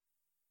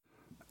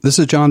This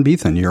is John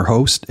Beethan, your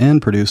host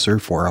and producer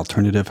for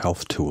Alternative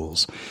Health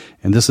Tools.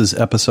 And this is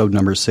episode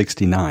number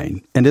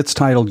 69, and it's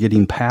titled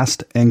Getting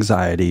Past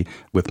Anxiety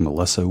with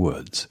Melissa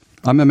Woods.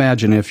 I'm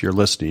imagining if you're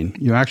listening,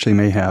 you actually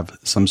may have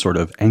some sort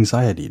of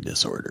anxiety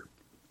disorder.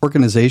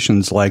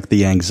 Organizations like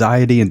the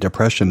Anxiety and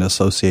Depression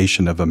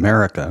Association of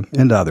America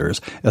and others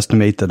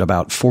estimate that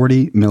about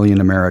 40 million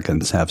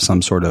Americans have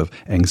some sort of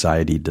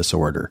anxiety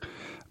disorder.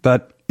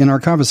 But in our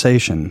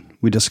conversation,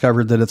 we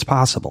discovered that it's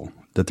possible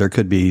that there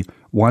could be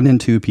 1 in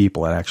 2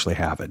 people that actually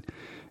have it.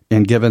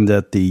 And given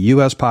that the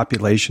U.S.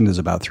 population is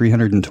about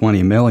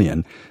 320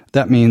 million,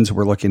 that means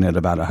we're looking at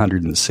about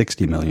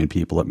 160 million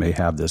people that may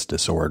have this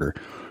disorder.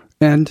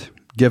 And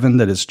given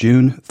that it's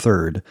June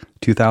 3rd,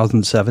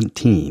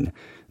 2017,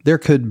 there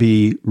could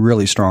be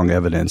really strong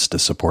evidence to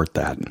support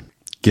that,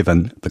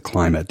 given the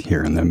climate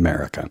here in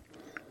America.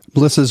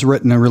 Melissa's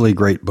written a really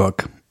great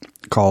book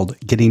called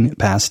Getting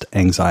Past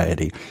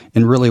Anxiety.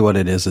 And really what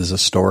it is a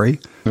story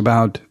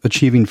about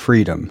achieving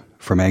freedom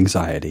from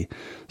anxiety.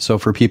 So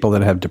for people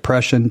that have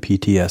depression,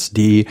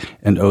 PTSD,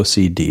 and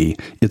OCD,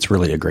 it's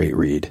really a great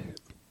read.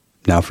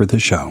 Now for the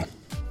show.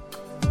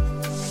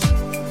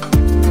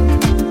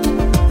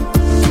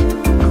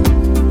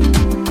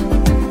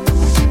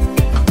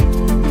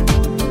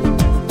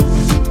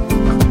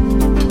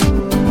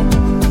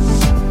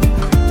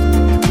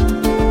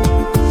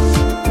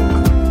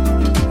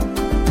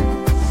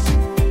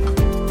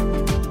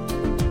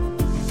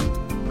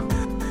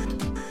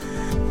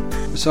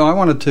 So I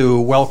wanted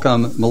to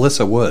welcome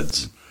Melissa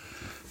Woods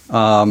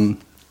to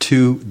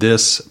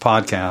this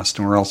podcast,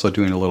 and we're also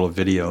doing a little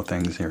video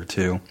things here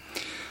too.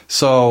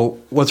 So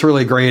what's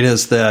really great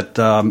is that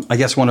I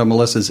guess one of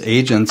Melissa's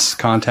agents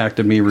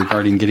contacted me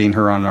regarding getting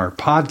her on our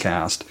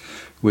podcast,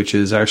 which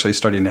is actually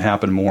starting to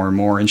happen more and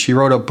more. And she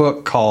wrote a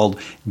book called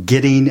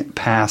Getting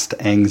Past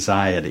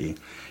Anxiety.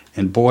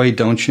 And boy,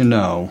 don't you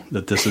know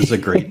that this is a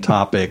great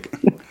topic.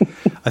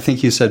 I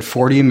think you said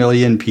 40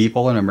 million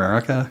people in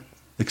America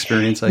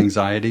experience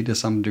anxiety to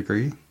some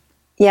degree?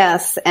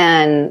 Yes,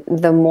 and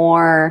the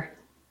more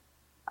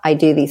I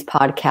do these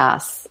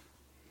podcasts,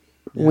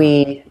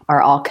 we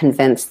are all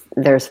convinced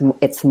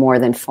it's more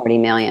than 40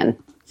 million.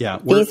 Yeah.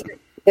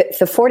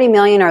 The 40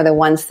 million are the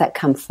ones that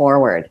come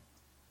forward.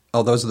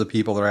 Oh, those are the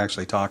people that are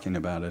actually talking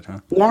about it,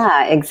 huh?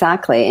 Yeah,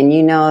 exactly. And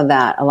you know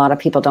that a lot of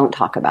people don't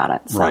talk about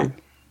it. So.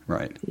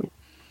 Right.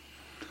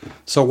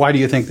 So why do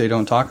you think they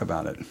don't talk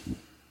about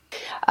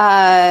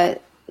it?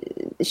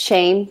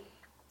 Shame.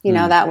 You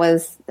know, that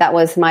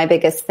was my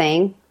biggest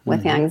thing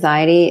with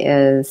anxiety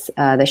is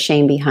the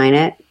shame behind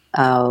it.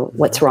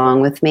 What's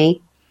wrong with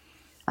me?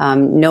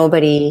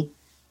 Nobody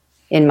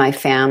in my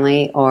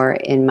family or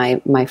in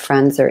my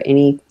friends or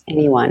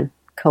anyone,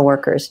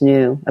 coworkers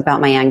knew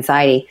about my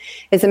anxiety.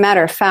 As a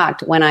matter of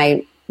fact, when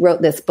I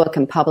wrote this book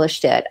and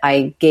published it,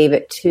 I gave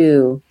it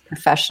to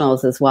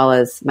professionals as well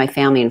as my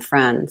family and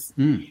friends.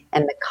 And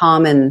the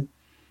common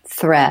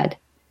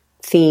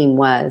theme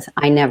was,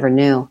 I never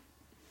knew.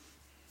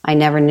 I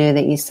never knew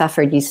that you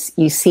suffered.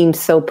 You seemed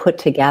so put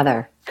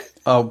together.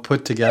 Oh,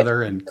 put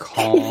together and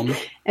calm.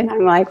 And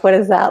I'm like, what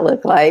does that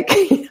look like?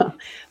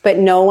 But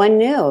no one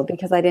knew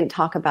because I didn't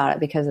talk about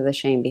it because of the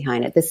shame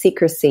behind it, the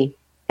secrecy.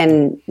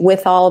 And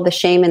with all the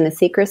shame and the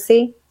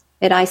secrecy,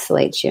 it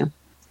isolates you.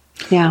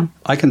 Yeah.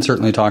 I can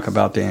certainly talk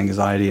about the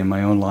anxiety in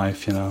my own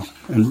life, and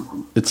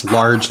it's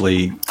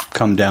largely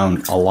come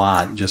down a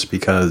lot just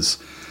because,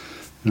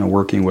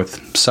 working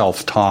with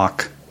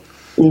self-talk.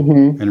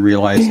 And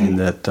realizing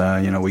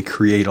that, we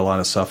create a lot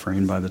of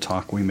suffering by the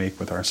talk we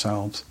make with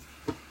ourselves.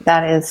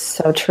 That is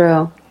so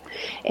true.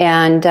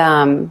 And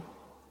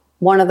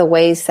one of the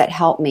ways that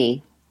helped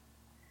me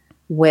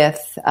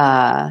with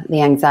the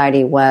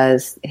anxiety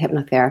was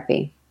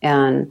hypnotherapy.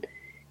 And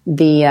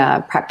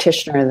the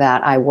practitioner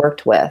that I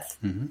worked with,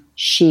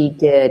 she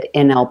did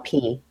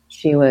NLP.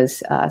 She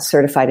was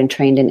certified and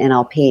trained in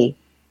NLP.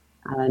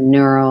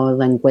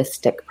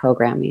 Neuro-linguistic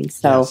programming.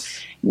 So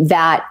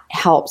that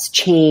helps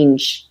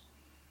change,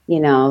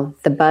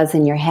 the buzz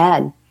in your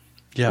head.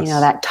 Yes.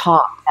 That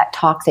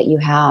talk that you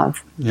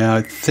have. Yeah,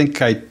 I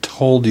think I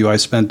told you I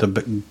spent a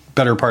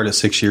better part of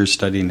 6 years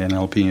studying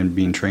NLP and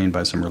being trained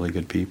by some really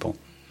good people.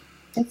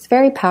 It's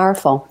very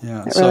powerful.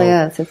 Yeah, it really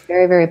is. It's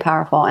very, very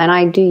powerful. And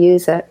I do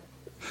use it.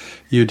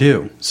 You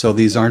do? So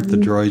these aren't the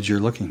droids you're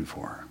looking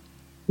for?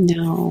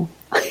 No.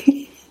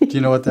 Do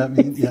you know what that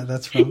means? Yeah,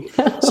 that's from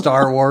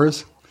Star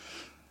Wars.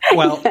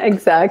 Well,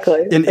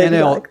 exactly. In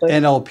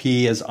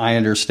NLP, as I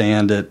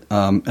understand it,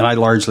 and I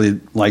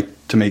largely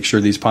like to make sure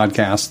these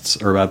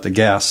podcasts are about the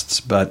guests,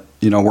 but,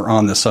 we're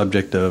on the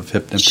subject of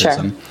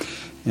hypnotism. Sure.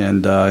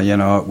 And,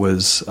 it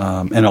was,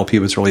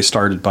 NLP was really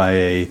started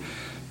by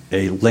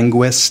a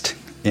linguist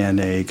and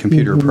a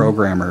computer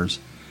programmer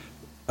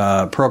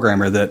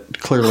that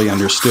clearly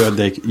understood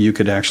that you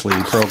could actually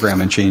program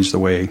and change the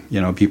way,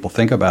 people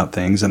think about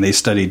things. And they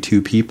studied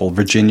 2 people,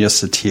 Virginia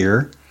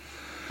Satir,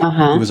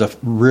 who was a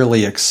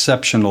really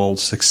exceptional,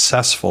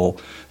 successful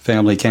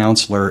family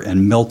counselor,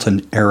 and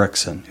Milton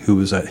Erickson, who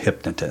was a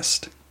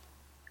hypnotist.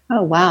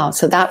 Oh, wow.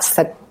 So that's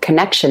the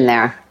connection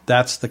there.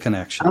 That's the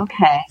connection.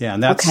 Okay. Yeah,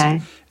 and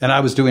and I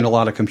was doing a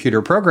lot of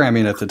computer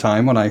programming at the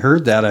time. When I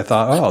heard that, I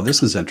thought, oh,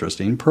 this is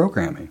interesting,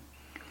 programming.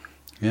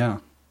 Yeah.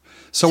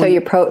 So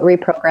you're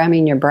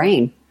reprogramming your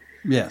brain.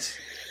 Yes.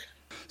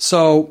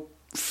 So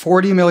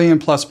 40 million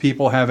plus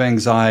people have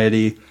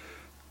anxiety.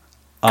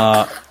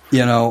 What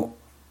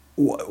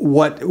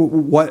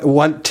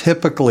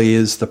typically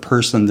is the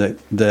person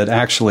that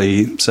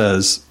actually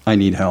says, I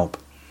need help,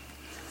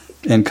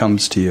 and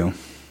comes to you?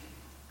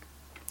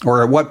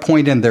 Or at what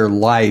point in their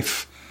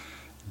life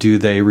do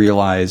they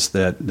realize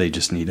that they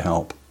just need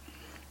help?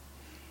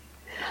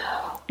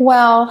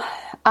 Well,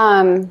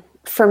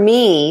 for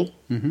me,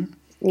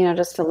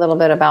 just a little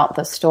bit about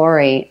the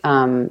story,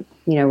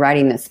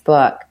 writing this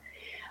book.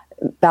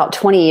 About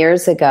 20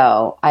 years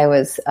ago, I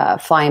was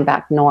flying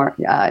back north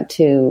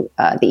to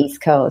the East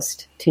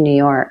Coast, to New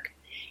York,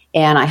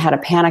 and I had a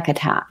panic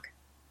attack.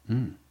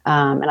 And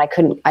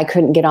I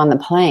couldn't get on the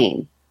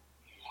plane.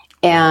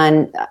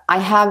 And I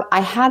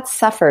had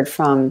suffered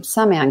from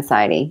some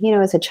anxiety,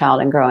 as a child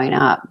and growing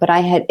up, but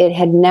it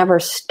had never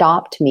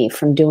stopped me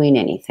from doing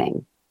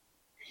anything.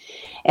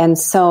 And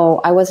so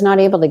I was not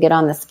able to get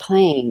on this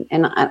plane,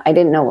 and I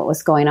didn't know what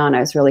was going on. I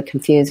was really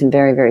confused and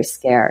very, very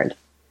scared.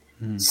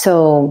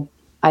 So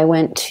I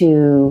went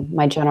to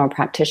my general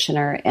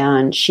practitioner,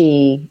 and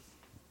she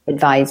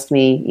advised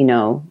me,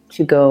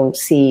 to go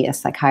see a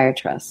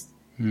psychiatrist,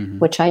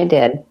 which I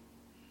did.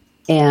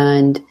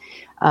 And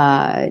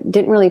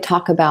didn't really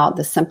talk about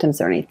the symptoms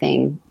or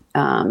anything,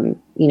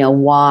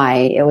 why.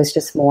 It was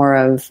just more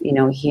of,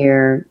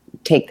 here,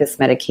 take this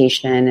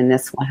medication and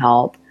this will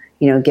help,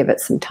 give it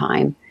some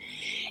time.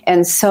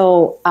 And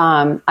so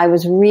I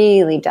was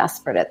really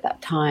desperate at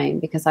that time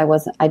because I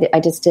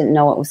just didn't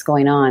know what was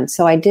going on.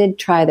 So I did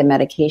try the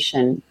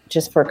medication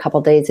just for a couple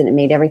of days, and it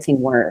made everything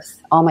worse,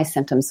 all my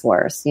symptoms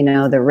worse,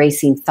 the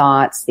racing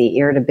thoughts, the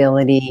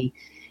irritability,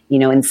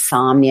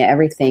 insomnia,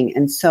 everything.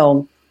 And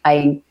so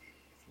I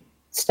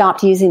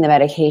stopped using the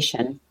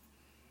medication,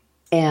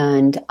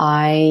 and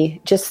I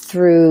just,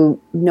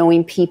 through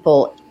knowing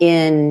people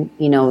in,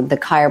 the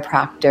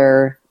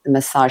chiropractor, the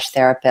massage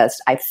therapist,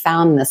 I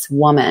found this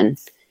woman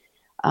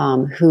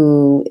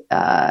who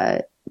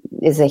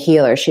is a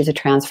healer. She's a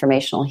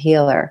transformational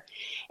healer.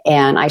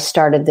 And I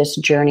started this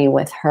journey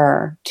with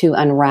her to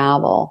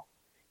unravel,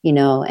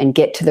 and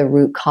get to the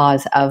root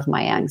cause of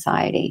my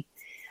anxiety.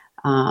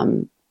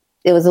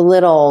 It was a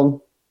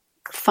little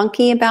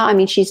funky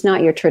she's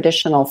not your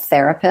traditional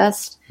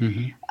therapist.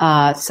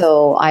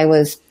 So I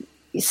was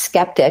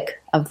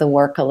skeptic of the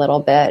work a little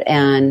bit,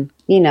 and,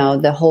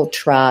 the whole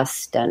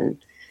trust and,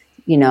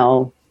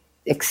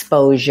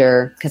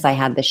 exposure, because I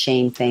had the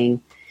shame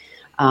thing.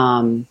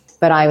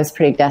 But I was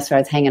pretty desperate.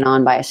 I was hanging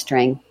on by a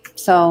string.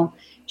 So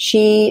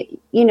she,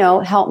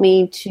 helped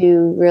me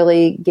to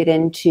really get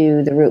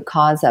into the root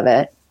cause of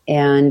it.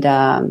 And,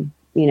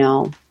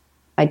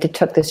 I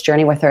took this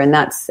journey with her, and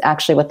that's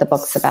actually what the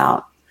book's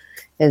about,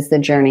 is the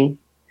journey.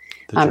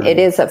 It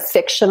is a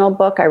fictional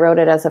book. I wrote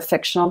it as a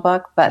fictional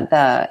book, but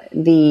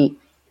the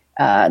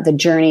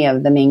journey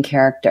of the main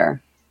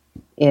character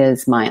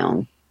is my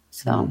own.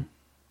 So,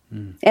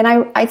 and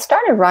I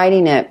started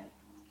writing it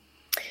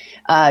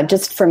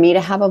just for me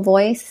to have a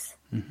voice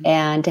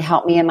and to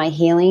help me in my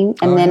healing.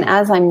 And then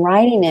as I'm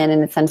writing it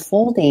and it's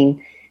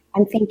unfolding,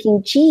 I'm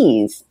thinking,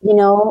 geez,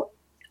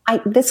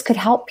 this could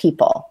help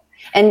people.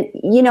 And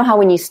you know how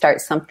when you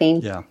start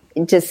something,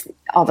 it just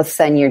all of a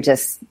sudden you're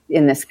just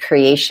in this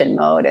creation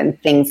mode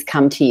and things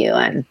come to you,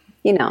 and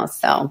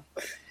so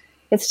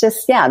it's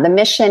just the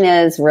mission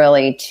is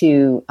really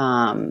to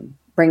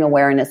bring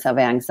awareness of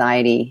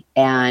anxiety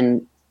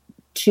and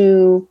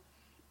to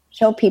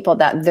show people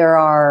that there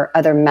are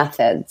other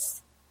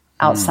methods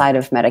outside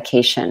of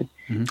medication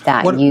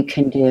that you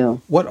can do.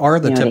 What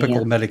are the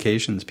typical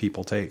medications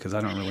people take? Because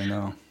I don't really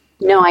know.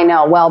 No, I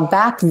know. Well,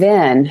 back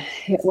then,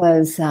 it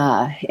was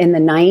in the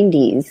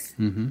 90s,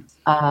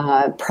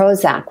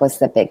 Prozac was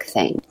the big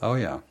thing. Oh,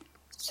 yeah.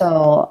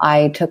 So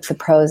I took the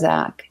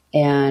Prozac,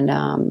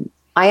 and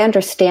I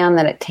understand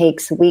that it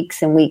takes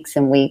weeks and weeks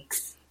and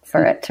weeks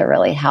for it to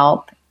really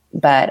help,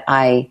 but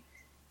I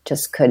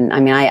just couldn't.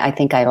 I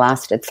think I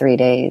lasted 3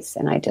 days,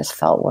 and I just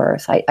felt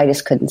worse. I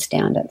just couldn't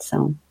stand it.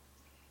 So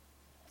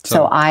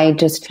I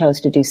just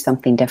chose to do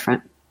something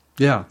different.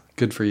 Yeah.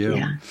 Good for you.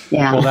 Yeah.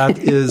 Well, that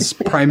is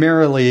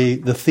primarily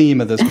the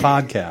theme of this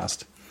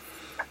podcast,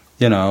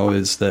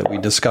 is that we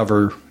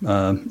discover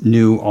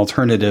new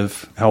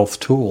alternative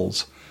health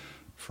tools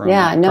from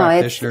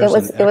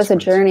practitioners. It was a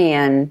journey,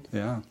 and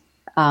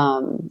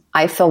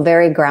I feel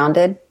very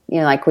grounded,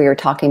 like we were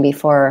talking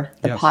before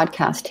the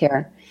podcast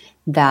here,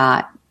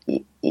 that,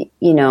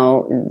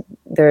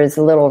 there's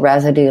a little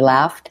residue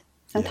left.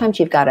 Sometimes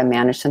you've got to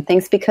manage some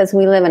things because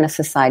we live in a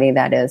society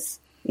that is,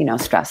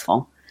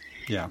 stressful.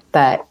 Yeah.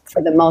 But for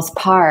the most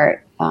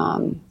part,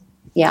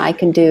 I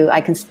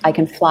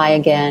can fly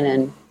again,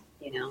 and,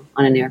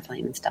 on an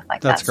airplane and stuff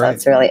like That's that.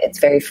 Great. So it's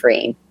very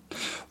freeing.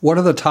 What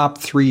are the top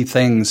 3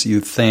 things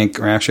you think,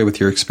 or actually with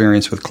your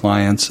experience with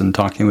clients and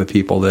talking with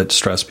people, that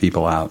stress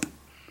people out?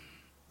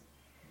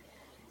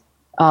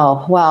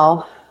 Oh,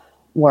 well,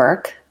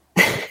 work.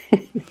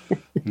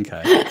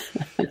 Okay.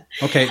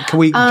 Okay. Can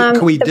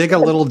we dig a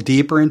little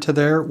deeper into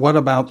there? What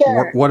about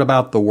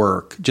the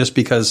work? Just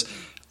because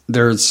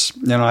there's,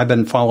 I've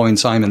been following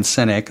Simon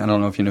Sinek. I don't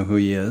know if you know who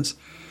he is.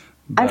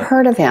 I've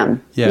heard of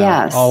him. Yeah.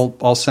 Yes.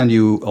 I'll send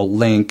you a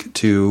link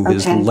to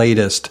his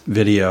latest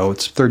video.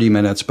 It's 30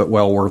 minutes, but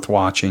well worth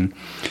watching.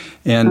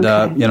 And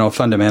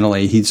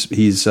fundamentally,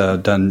 he's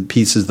done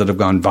pieces that have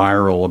gone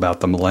viral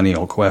about the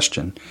millennial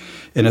question,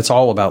 and it's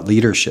all about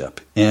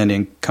leadership. And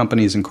in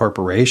companies and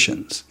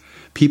corporations,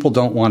 people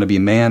don't want to be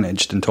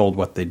managed and told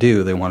what they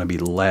do. They want to be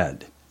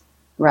led.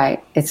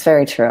 Right. It's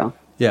very true.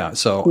 Yeah.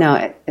 So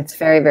it's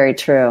very, very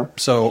true.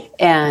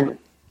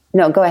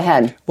 Go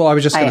ahead. Well, I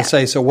was just going to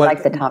say. So what? I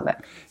like the topic.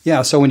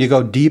 Yeah. So when you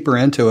go deeper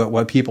into it,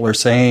 what people are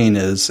saying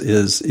is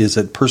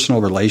it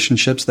personal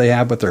relationships they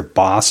have with their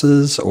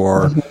bosses,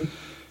 or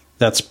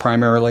that's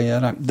primarily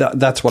it?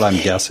 That's what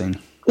I'm guessing.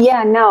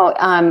 Yeah.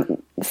 No.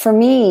 For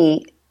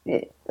me,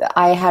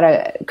 I had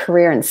a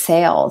career in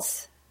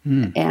sales.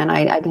 And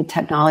I did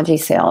technology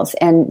sales,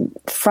 and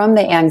from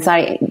the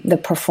anxiety, the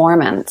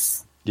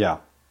performance, the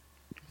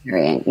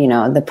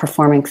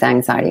performance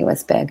anxiety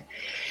was big.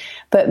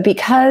 But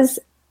because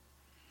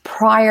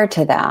prior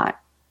to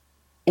that,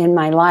 in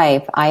my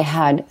life, I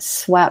had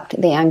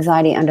swept the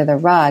anxiety under the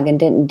rug and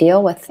didn't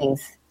deal with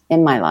things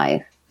in my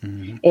life,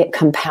 it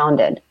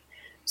compounded.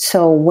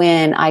 So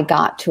when I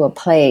got to a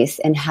place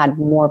and had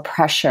more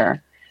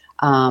pressure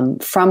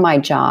from my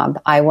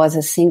job, I was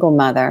a single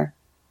mother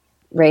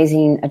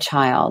raising a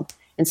child.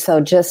 And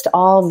so just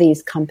all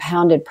these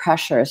compounded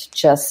pressures,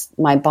 just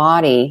my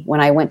body,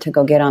 when I went to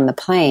go get on the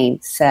plane,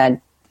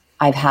 said,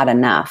 I've had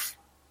enough.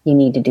 You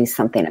need to do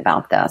something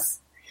about this.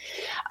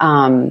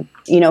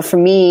 For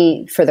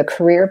me, for the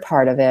career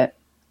part of it,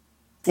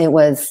 it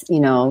was,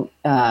 the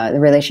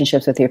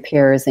relationships with your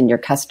peers and your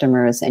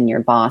customers and your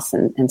boss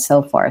and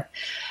so forth.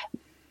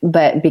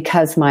 But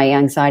because my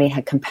anxiety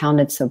had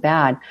compounded so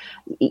bad,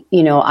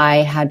 I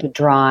had to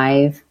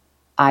drive.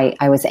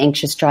 I was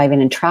anxious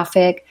driving in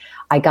traffic.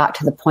 I got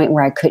to the point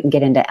where I couldn't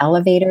get into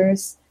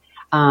elevators.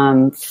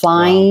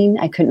 Flying,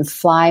 I couldn't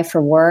fly for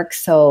work.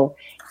 So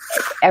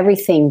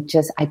everything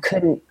I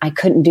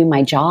couldn't do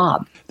my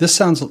job. This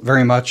sounds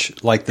very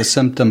much like the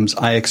symptoms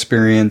I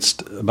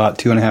experienced about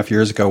 2.5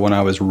 years ago when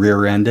I was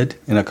rear-ended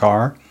in a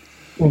car.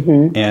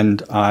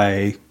 And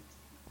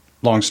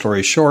long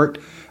story short,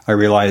 I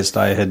realized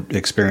I had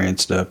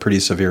experienced a pretty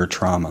severe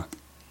trauma.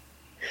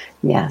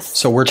 Yes.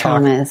 So we're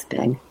trauma is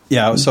big.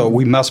 Yeah, so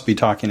we must be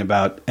talking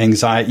about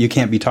anxiety. You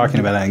can't be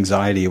talking about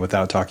anxiety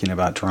without talking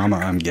about trauma,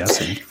 I'm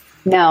guessing.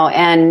 No,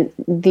 and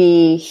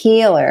the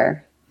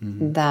healer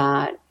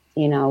that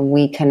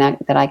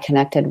I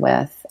connected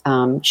with,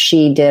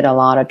 she did a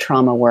lot of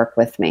trauma work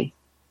with me,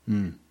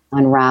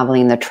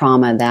 unraveling the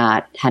trauma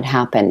that had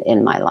happened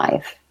in my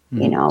life.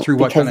 Through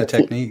what kind of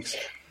techniques?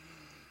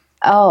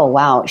 Oh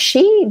wow,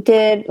 she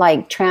did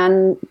like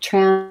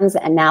trans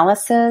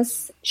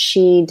analysis.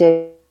 She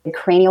did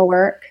cranial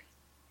work.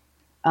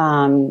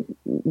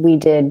 We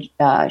did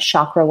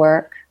chakra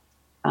work.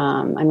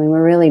 We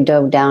really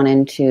dove down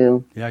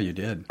into you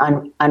did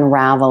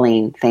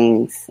unraveling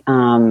things.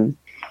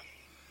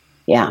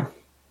 Yeah,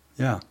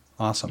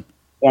 awesome.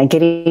 Yeah,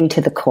 getting to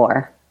the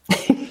core.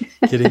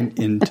 Getting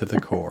into the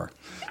core.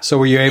 So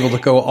were you able to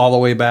go all the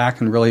way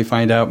back and really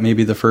find out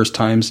maybe the first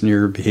times in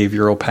your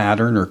behavioral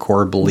pattern or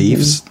core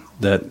beliefs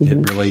that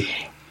it really?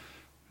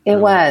 It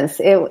was.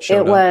 It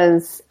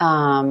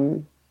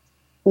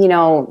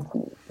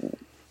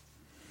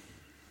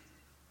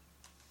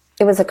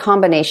was a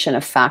combination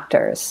of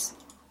factors,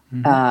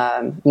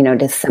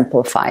 to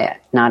simplify it,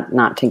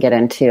 not to get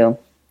into,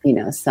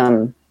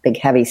 some big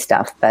heavy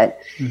stuff, but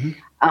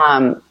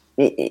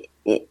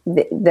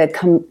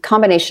the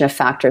combination of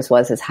factors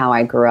is how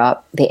I grew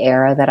up, the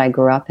era that I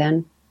grew up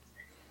in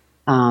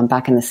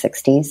back in the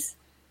 60s,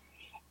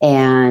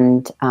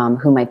 and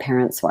who my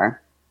parents were.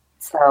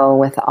 So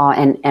with all,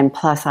 and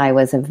plus I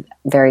was a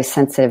very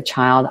sensitive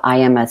child. I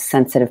am a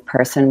sensitive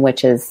person,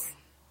 which is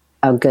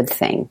a good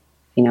thing.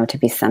 To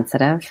be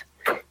sensitive,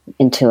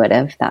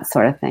 intuitive, that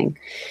sort of thing.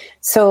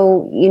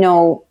 So,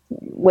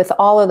 with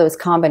all of those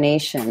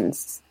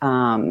combinations,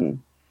 my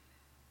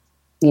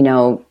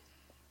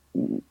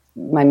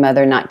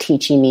mother not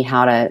teaching me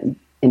how to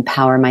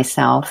empower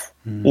myself,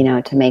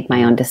 to make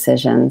my own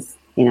decisions,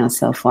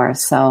 so forth.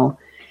 So,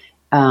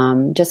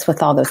 just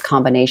with all those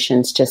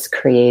combinations just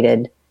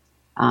created,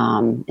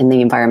 in the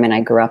environment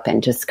I grew up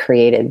in, just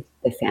created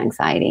this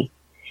anxiety.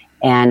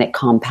 And it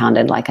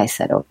compounded, like I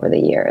said, over the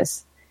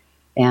years.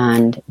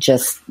 And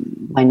just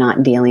by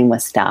not dealing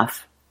with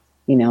stuff,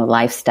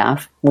 life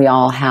stuff, we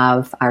all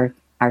have our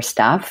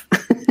stuff,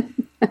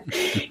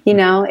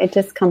 it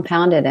just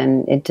compounded,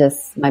 and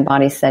my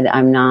body said,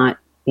 I'm not,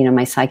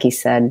 my psyche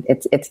said,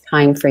 it's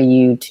time for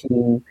you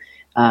to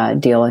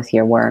deal with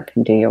your work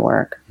and do your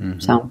work.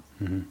 So,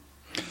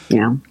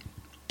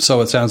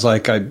 So it sounds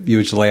like I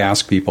usually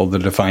ask people the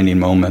defining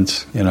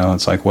moments,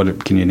 it's like,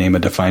 what can you name a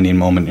defining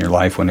moment in your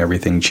life when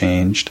everything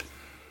changed?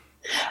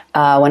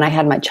 When I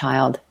had my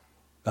child.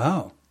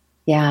 Oh.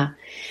 Yeah.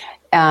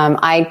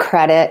 I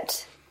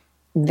credit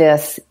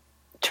this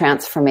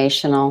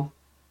transformational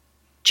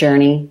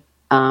journey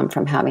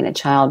from having a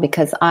child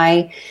because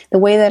the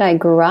way that I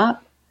grew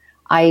up,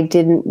 I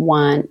didn't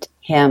want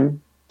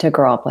him to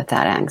grow up with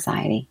that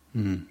anxiety.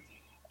 Mm.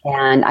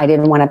 And I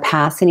didn't want to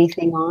pass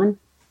anything on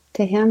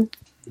to him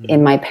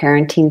in my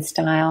parenting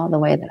style, the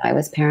way that I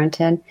was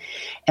parented.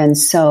 And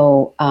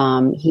so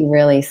he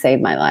really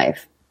saved my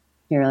life.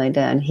 He really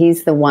did.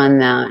 He's the one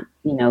that,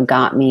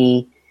 got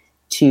me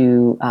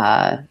to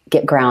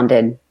get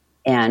grounded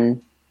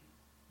and,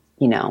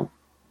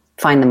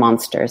 find the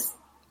monsters.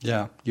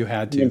 Yeah, you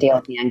had to deal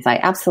with the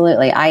anxiety.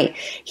 Absolutely.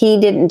 He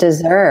didn't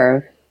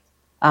deserve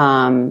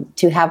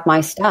to have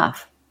my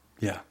stuff.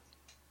 Yeah.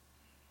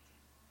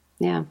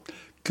 Yeah.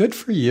 Good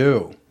for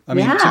you. I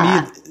mean, to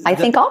me, I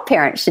think all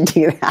parents should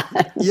do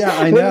that. Yeah,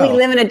 I know. Would we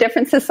live in a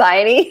different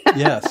society?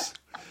 Yes.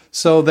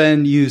 So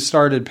then you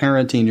started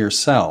parenting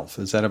yourself.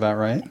 Is that about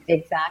right?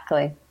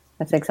 Exactly.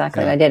 That's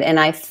exactly what I did. And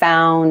I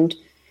found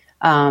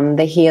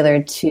the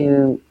healer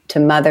to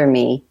mother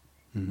me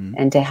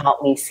and to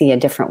help me see a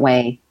different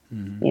way,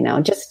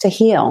 just to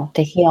heal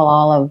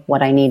all of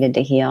what I needed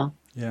to heal.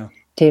 Yeah.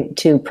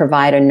 To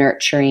provide a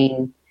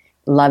nurturing,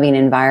 loving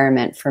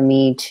environment for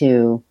me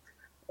to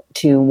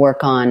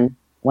work on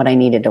what I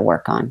needed to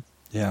work on.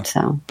 Yeah.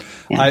 So,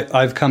 yeah.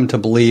 I've come to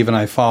believe, and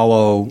I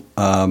follow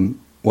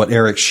what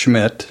Eric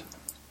Schmidt,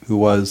 who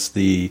was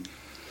the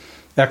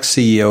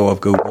ex-CEO of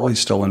Google, he's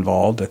still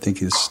involved. I think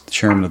he's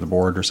chairman of the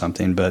board or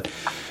something. But,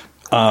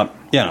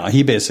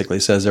 he basically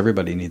says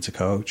everybody needs a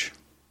coach.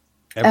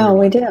 Everyone. Oh,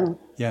 we do.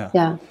 Yeah.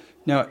 Yeah.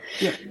 Now,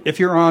 if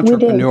you're an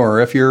entrepreneur,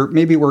 if you're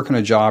maybe working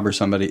a job or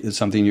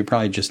something, you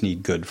probably just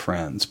need good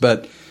friends.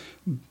 But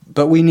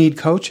we need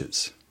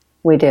coaches.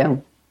 We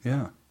do.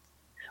 Yeah.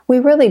 We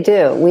really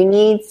do. We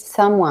need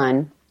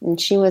someone, and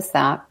she was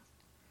that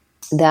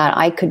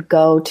I could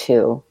go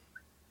to,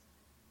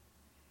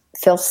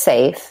 feel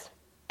safe,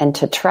 and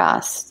to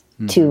trust,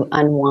 to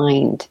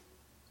unwind.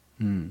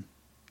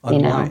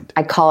 Unwind.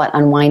 I call it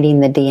unwinding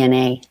the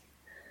DNA.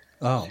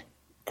 Oh.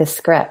 The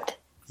script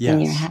in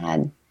your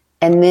head.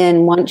 And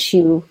then once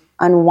you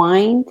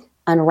unwind,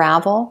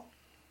 unravel,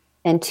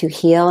 and to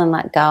heal and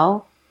let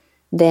go,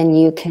 then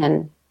you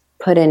can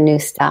put in new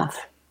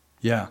stuff.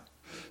 Yeah.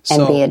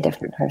 And be a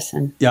different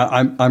person. Yeah,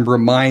 I'm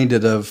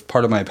reminded of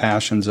part of my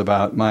passions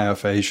about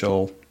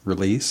myofascial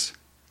release.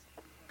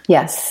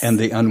 Yes. And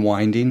the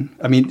unwinding.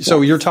 I mean,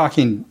 so you're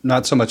talking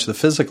not so much the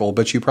physical,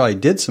 but you probably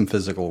did some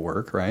physical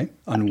work, right?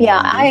 Unwinding.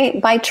 Yeah,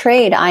 by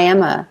trade, I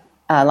am a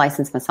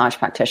licensed massage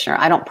practitioner.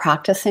 I don't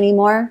practice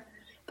anymore,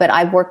 but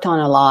I've worked on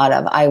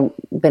I've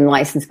been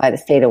licensed by the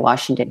state of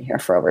Washington here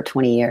for over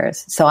 20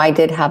 years. So I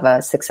did have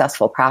a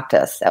successful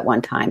practice at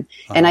one time.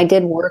 And I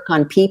did work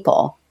on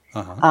people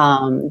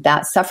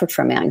that suffered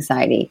from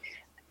anxiety.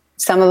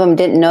 Some of them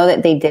didn't know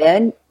that they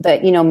did,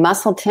 but,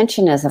 muscle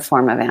tension is a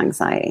form of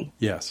anxiety.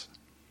 Yes.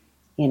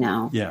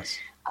 Yes.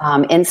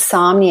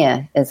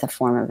 Insomnia is a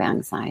form of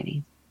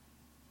anxiety.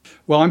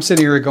 Well, I'm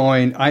sitting here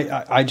going,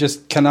 I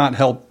just cannot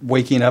help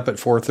waking up at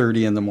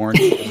 4:30 in the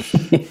morning.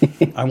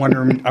 I'm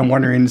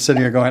wondering,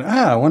 sitting here going,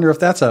 I wonder if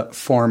that's a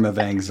form of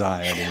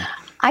anxiety.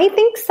 I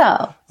think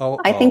so.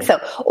 I think so.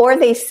 Or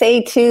they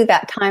say, too,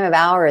 that time of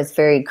hour is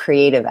very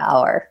creative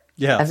hour.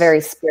 Yes. A very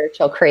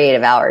spiritual,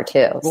 creative hour,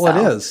 too. Well, it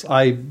is.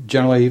 I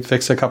generally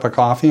fix a cup of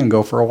coffee and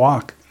go for a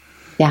walk.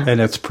 Yeah. And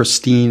it's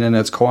pristine and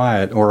it's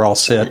quiet, or I'll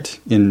sit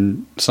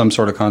in some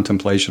sort of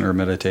contemplation or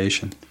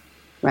meditation.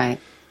 Right.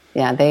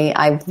 Yeah,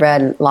 I've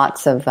read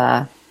lots of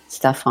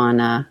stuff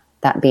on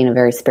that being a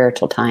very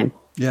spiritual time,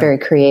 very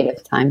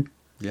creative time.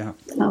 Yeah.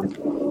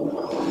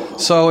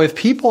 So if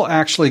people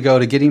actually go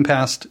to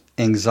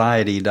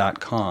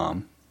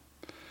gettingpastanxiety.com.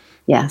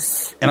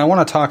 Yes. And I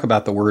want to talk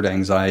about the word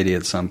anxiety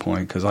at some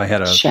point because I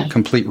had a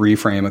complete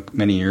reframe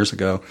many years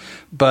ago.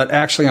 But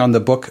actually on the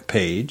book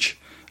page,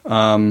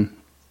 I'd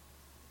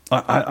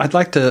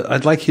like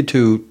you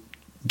to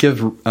give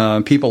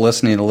people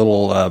listening a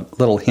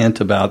little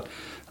hint about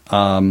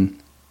the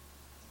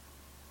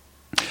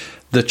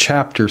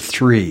chapter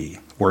 3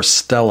 where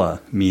Stella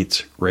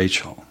meets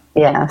Rachel.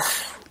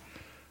 Yes.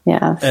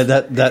 And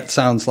that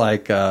sounds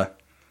like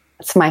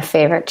it's my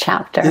favorite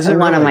chapter. Is it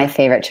one really? of my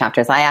favorite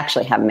chapters. I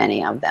actually have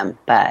many of them,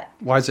 but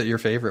why is it your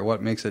favorite?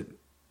 What makes it?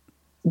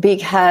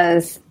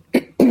 Because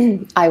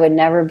I would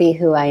never be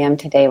who I am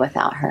today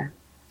without her.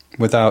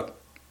 Without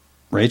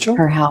Rachel?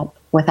 Her help.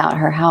 Without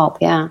her help,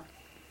 yeah.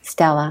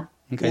 Stella.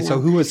 Okay, so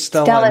who is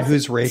Stella and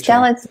who's Rachel?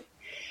 Stella's,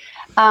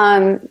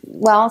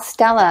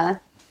 Stella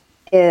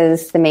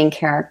is the main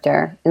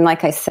character. And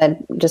like I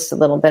said just a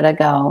little bit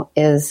ago,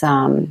 is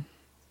the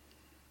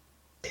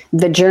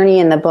journey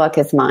in the book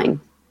is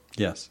mine.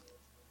 Yes.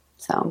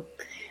 So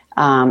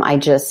I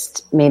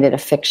just made it a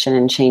fiction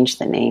and changed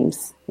the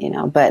names,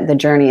 but the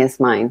journey is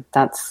mine.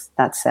 That's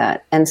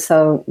it. And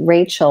so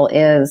Rachel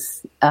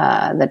is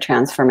the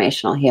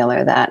transformational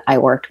healer that I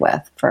worked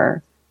with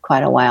for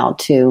quite a while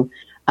to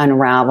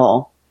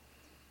unravel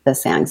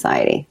this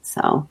anxiety.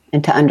 So,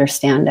 and to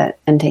understand it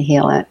and to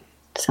heal it.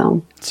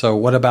 So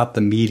what about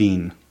the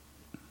meeting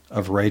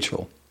of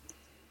Rachel?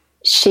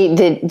 She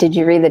did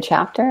you read the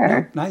chapter?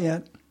 Or? No, not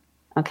yet.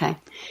 Okay.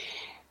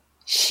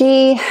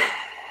 She,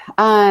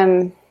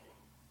 wow.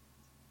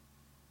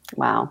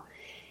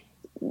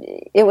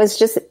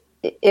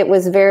 It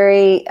was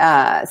very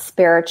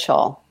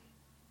spiritual,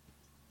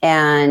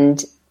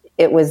 and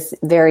it was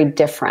very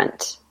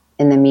different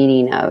in the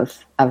meeting of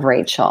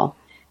Rachel.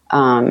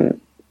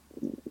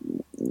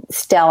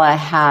 Stella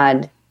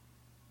had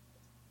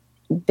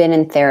been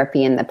in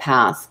therapy in the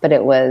past, but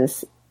it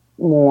was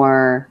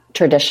more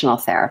traditional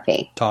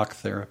therapy. Talk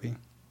therapy.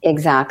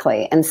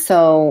 Exactly. And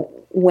so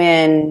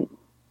when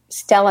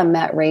Stella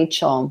met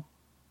Rachel,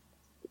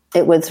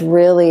 it was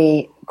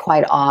really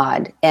quite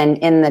odd. And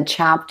in the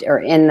chapter, or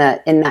in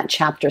that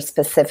chapter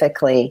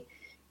specifically,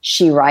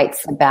 she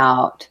writes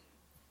about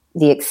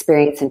the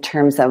experience in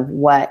terms of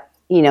what,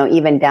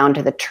 even down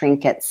to the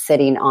trinkets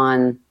sitting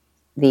on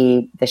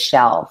the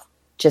shelf,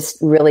 just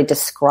really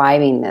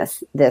describing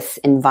this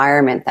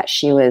environment that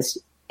she was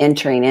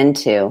entering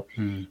into.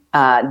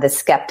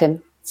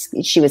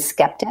 She was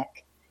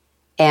skeptic,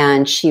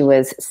 and she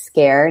was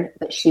scared,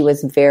 but she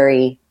was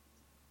very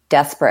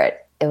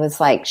desperate. It was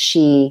like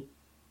she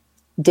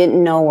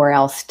didn't know where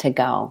else to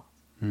go.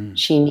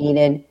 She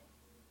needed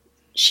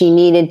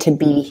to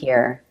be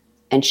here,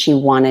 and she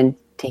wanted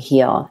to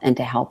heal and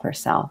to help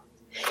herself.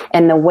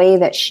 And the way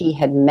that she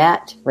had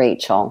met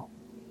Rachel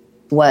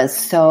was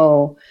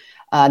so,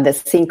 the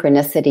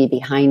synchronicity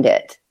behind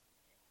it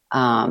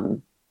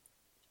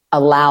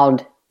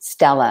allowed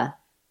Stella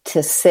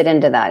to sit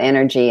into that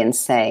energy and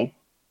say,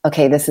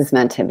 okay, this is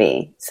meant to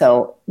be.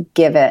 So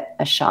give it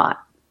a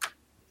shot.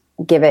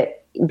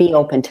 Be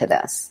open to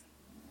this.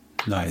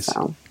 Nice.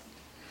 So,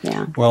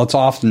 yeah. Well, it's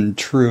often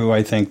true,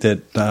 I think,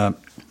 that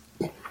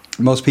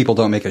most people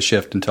don't make a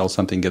shift until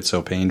something gets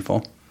so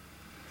painful.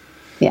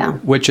 Yeah.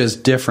 Which is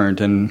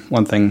different. And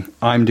one thing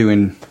I'm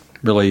doing,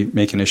 really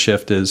making a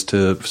shift, is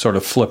to sort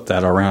of flip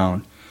that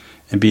around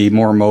and be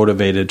more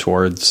motivated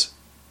towards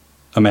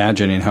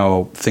imagining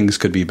how things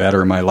could be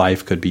better, my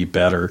life could be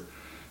better,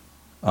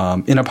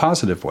 in a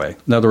positive way.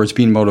 In other words,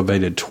 being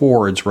motivated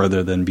towards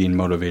rather than being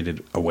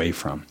motivated away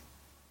from.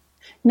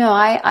 No,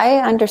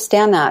 I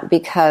understand that,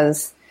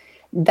 because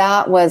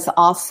that was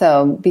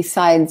also,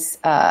 besides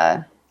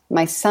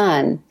my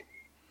son,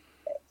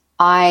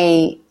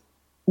 I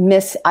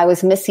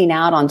was missing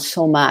out on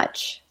so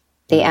much.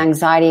 The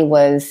anxiety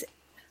was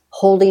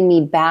holding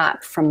me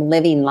back from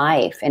living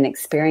life and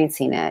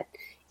experiencing it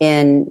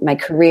in my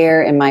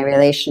career, in my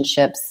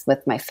relationships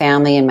with my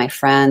family and my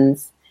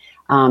friends,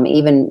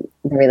 even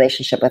the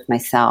relationship with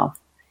myself.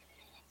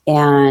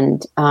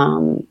 And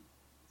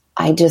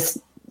I just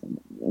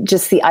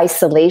the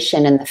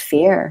isolation and the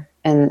fear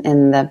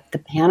and the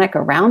panic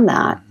around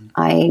that,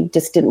 I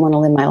just didn't want to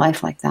live my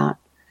life like that.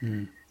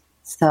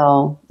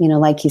 So,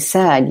 like you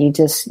said,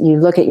 you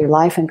look at your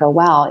life and go,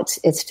 wow,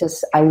 it's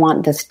just, I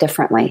want this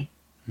differently.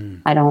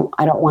 I don't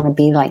want to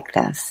be like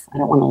this. I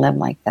don't want to live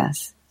like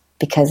this,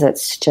 because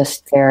it's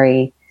just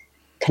very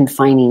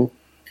confining.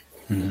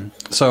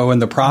 So in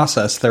the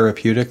process,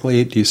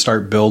 therapeutically, do you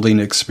start building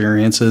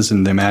experiences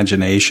in the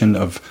imagination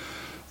of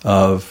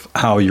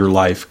how your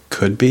life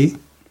could be?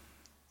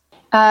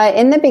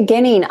 In the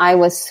beginning, I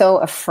was so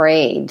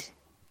afraid.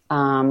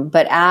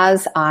 But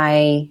as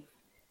I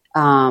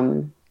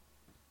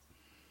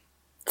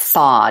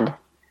thawed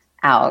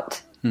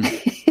out,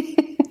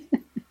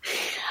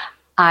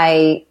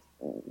 I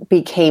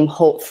became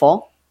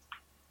hopeful,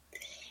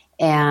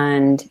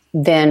 and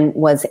then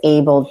was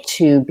able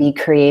to be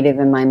creative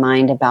in my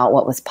mind about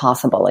what was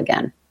possible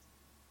again.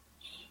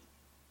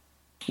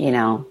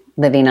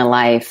 Living a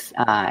life,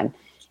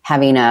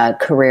 having a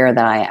career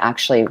that I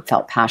actually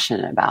felt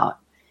passionate about,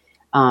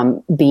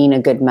 being a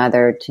good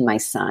mother to my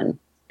son,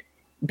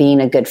 being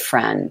a good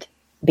friend,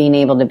 being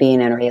able to be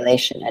in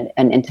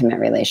an intimate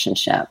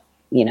relationship,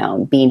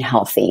 being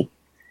healthy,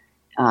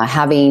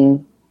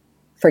 having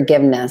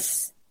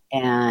forgiveness,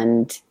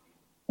 and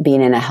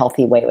being in a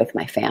healthy way with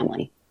my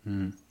family.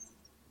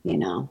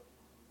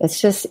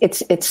 It's just,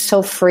 it's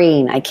so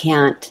freeing. I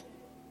can't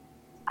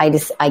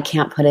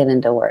put it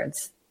into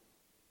words.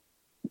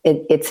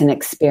 It's an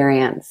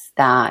experience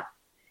that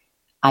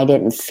I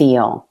didn't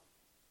feel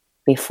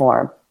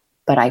before,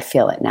 but I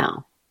feel it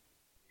now.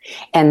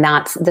 And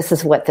this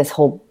is what this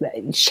whole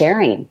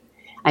sharing.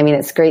 I mean,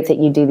 it's great that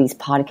you do these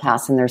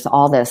podcasts, and there's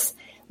all this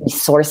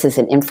resources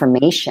and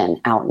information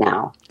out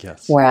now.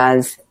 Yes.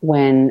 Whereas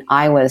when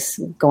I was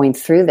going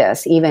through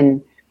this,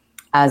 even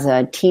as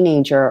a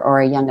teenager or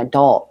a young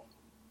adult,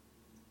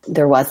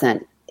 there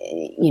wasn't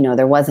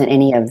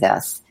any of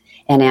this.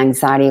 And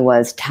anxiety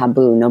was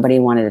taboo. Nobody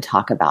wanted to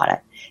talk about it.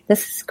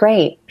 This is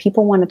great.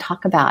 People want to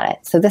talk about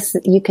it. So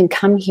you can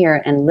come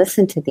here and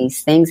listen to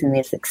these things and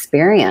this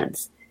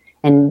experience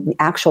and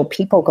actual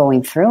people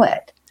going through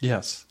it.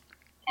 Yes.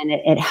 And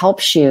it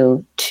helps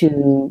you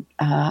to,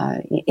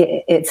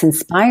 it's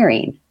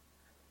inspiring.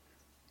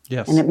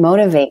 Yes. And it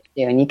motivates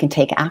you, and you can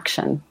take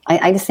action.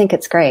 I just think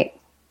it's great.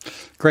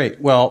 Great.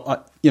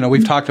 Well,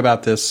 we've talked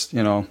about this,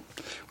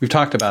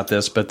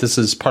 but this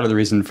is part of the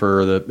reason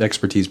for the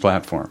expertise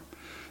platform.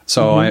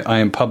 So I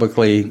am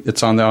publicly,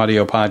 it's on the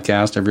audio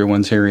podcast,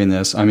 everyone's hearing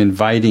this. I'm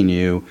inviting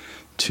you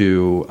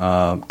to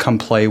come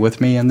play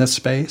with me in this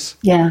space.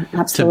 Yeah,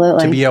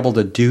 absolutely. To be able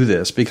to do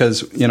this,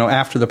 because,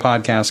 after the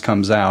podcast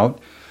comes out,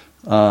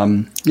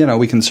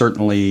 we can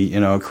certainly,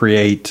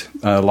 create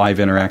a live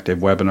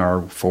interactive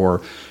webinar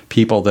for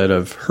people that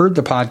have heard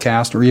the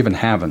podcast or even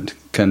haven't,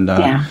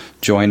 can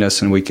join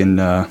us, and we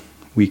can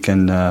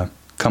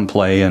come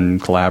play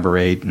and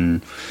collaborate,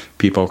 and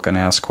people can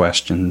ask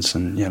questions,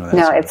 and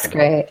no, it's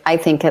great. I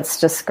think it's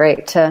just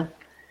great to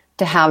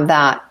have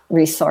that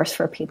resource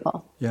for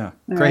people. Yeah,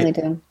 I great. really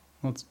do.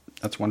 Well,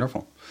 that's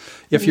wonderful.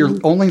 If you're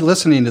only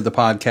listening to the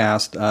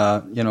podcast,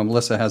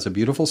 Melissa has a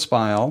beautiful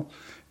smile,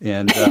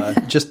 and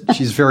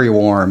she's very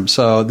warm.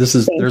 So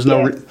there's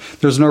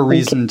no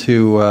reason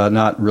to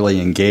not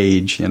really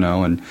engage,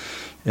 and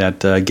at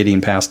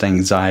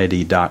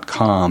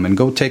gettingpastanxiety.com, and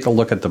go take a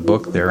look at the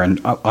book there.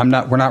 And we're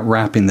not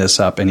wrapping this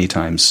up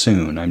anytime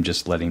soon. I'm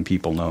just letting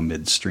people know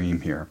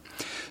midstream here.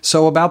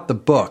 So about the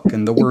book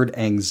and the word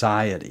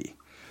anxiety.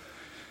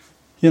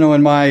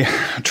 In my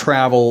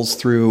travels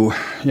through,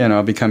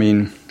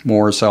 becoming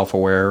more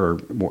self-aware or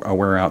more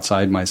aware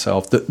outside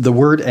myself, the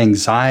word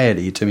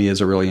anxiety to me is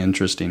a really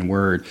interesting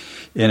word.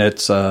 And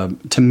it's, to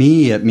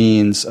me, it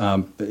means,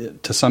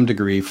 to some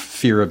degree,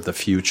 fear of the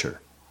future.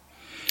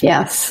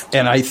 Yes.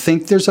 And I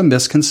think there's a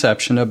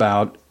misconception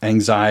about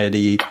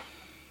anxiety,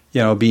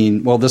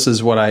 being, well, this is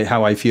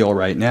how I feel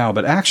right now.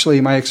 But actually,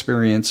 my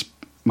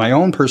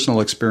own personal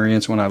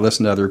experience when I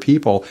listen to other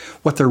people,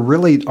 what they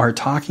really are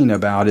talking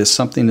about is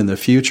something in the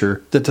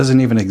future that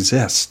doesn't even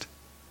exist.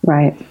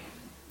 Right.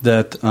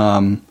 That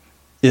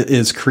it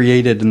is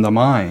created in the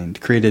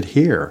mind, created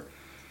here.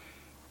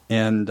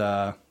 And,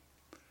 I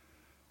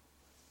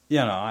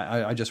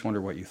just wonder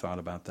what you thought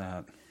about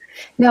that.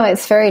 No,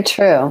 it's very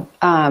true.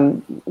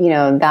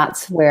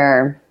 That's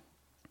where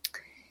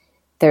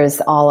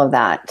there's all of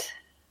that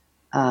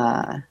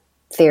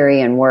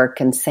theory and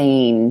work, and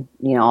saying,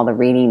 all the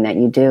reading that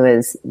you do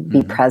is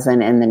be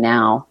present in the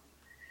now.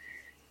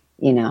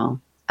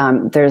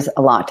 There's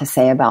a lot to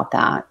say about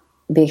that,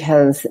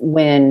 because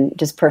when,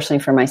 just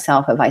personally for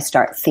myself, if I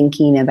start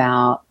thinking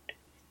about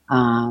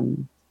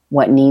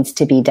what needs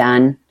to be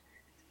done,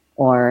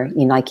 or,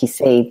 like you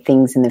say,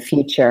 things in the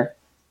future,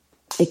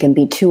 it can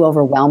be too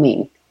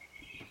overwhelming.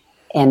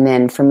 And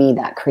then for me,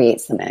 that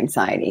creates some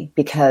anxiety,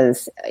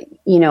 because,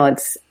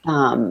 it's,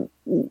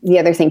 the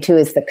other thing too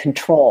is the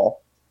control.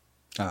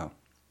 Oh.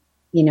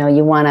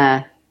 You want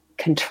to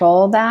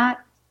control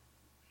that,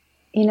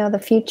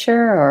 the future,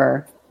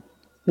 or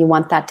you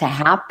want that to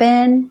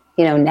happen,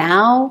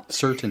 now.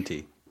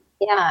 Certainty.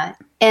 Yeah.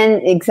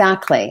 And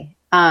exactly.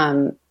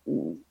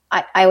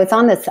 I was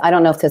on this, I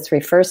don't know if this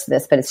refers to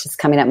this, but it's just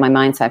coming up in my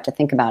mind, so I have to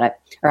think about it,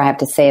 or I have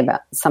to say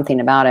about something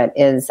about it,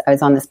 is I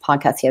was on this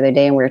podcast the other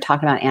day, and we were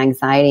talking about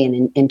anxiety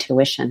and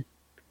intuition.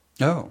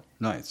 Oh,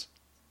 nice.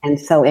 And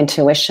so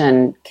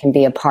intuition can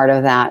be a part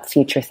of that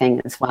future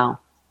thing as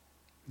well.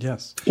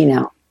 Yes.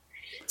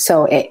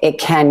 So it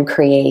can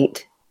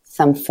create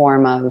some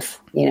form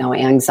of,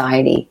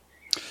 anxiety,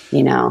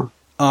 So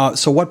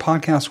what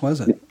podcast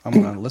was it? I'm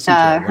going to listen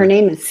to it. Her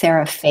name is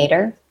Sarah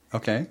Fader.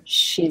 Okay.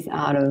 She's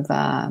out of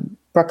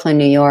Brooklyn,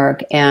 New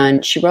York,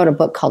 and she wrote a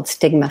book called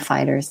Stigma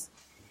Fighters.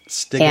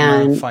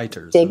 Stigma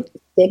Fighters.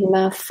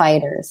 Stigma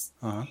Fighters.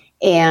 Uh-huh.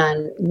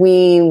 And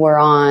we were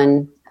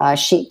on,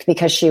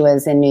 because she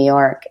was in New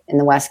York in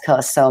the West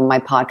Coast, so my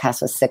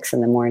podcast was 6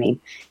 a.m.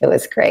 It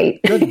was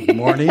great. Good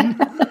morning.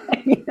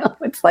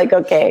 It's like,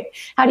 okay,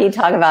 how do you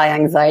talk about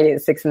anxiety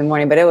at 6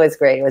 a.m? But it was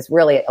great. It was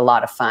really a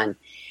lot of fun.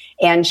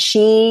 And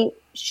she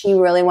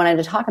really wanted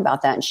to talk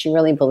about that, and she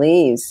really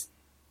believes,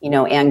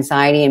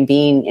 anxiety and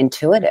being an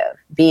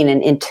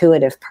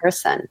intuitive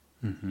person,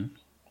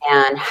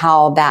 and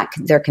how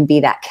there can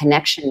be that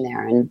connection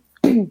there. And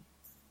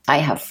I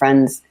have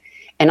friends,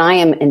 and I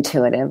am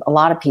intuitive. A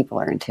lot of people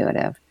are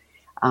intuitive.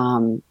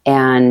 And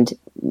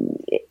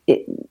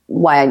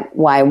why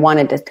I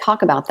wanted to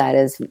talk about that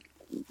is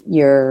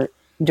your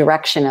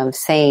direction of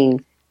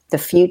saying the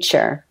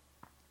future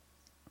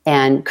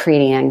and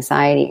creating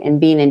anxiety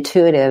and being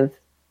intuitive.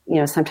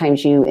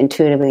 Sometimes you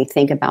intuitively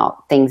think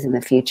about things in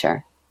the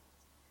future,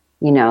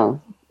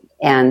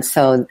 and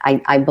so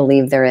I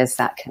believe there is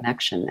that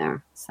connection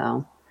there.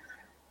 So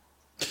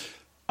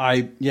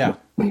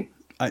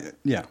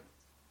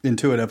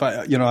intuitive.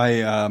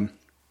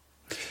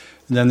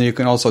 Then you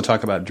can also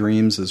talk about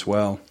dreams as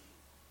well.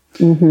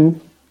 Mm-hmm.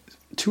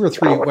 2 or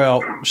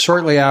 3,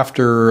 shortly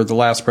after the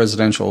last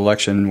presidential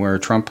election where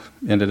Trump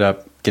ended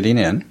up getting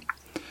in,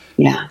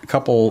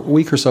 a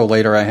week or so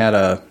later, I had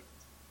a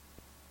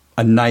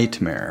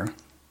nightmare.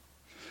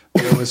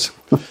 But it was,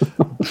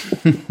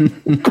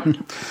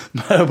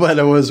 but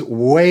it was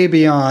way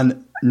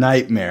beyond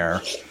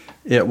nightmare.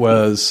 It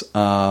was,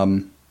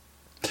 I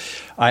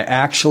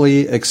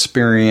actually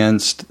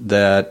experienced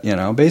that,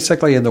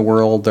 basically in the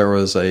world there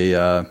was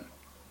a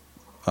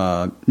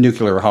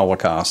nuclear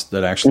holocaust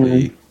that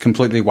actually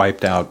completely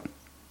wiped out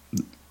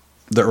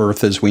the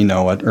earth as we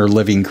know it, or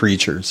living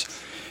creatures.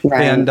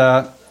 Right. And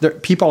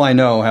people I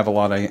know have a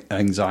lot of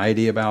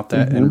anxiety about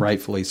that, and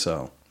rightfully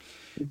so.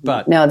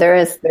 But no,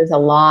 there's a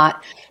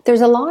lot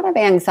of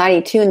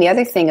anxiety too. And the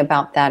other thing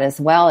about that as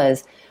well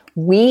is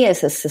we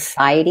as a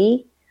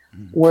society,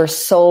 we're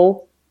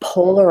so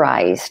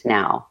polarized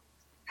now.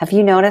 Have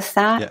you noticed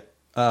that?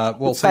 Yeah.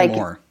 We'll say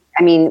more.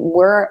 I mean,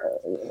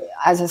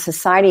 as a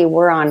society,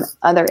 we're on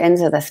other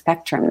ends of the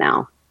spectrum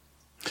now.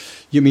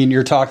 You mean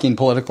you're talking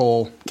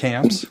political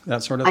camps,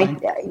 that sort of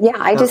thing?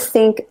 I just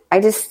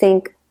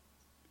think,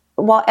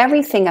 well,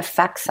 everything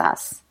affects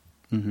us.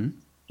 You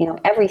know,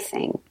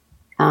 everything.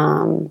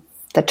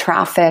 The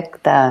traffic,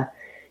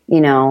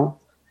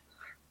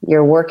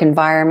 your work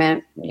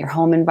environment, your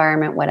home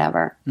environment,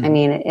 whatever. I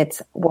mean,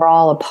 we're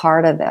all a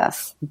part of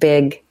this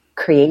big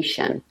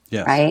creation,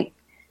 right?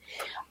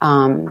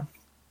 And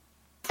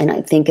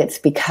I think it's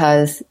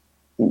because,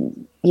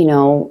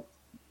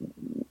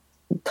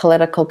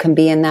 political can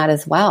be in that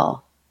as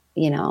well.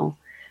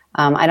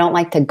 I don't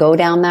like to go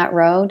down that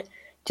road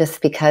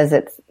just because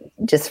it's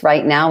just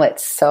right now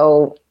it's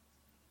so,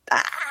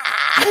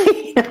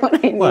 you know what I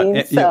mean?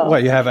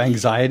 What, you have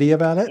anxiety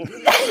about it?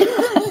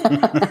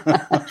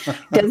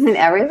 Doesn't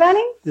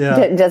everybody?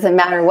 Yeah. Doesn't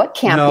matter what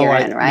camp you're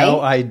in, right? No,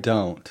 I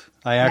don't.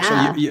 I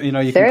actually,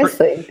 you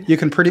seriously. You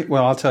can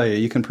I'll tell you,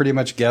 you can pretty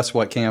much guess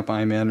what camp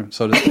I'm in,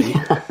 so to speak.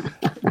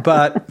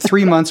 But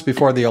 3 months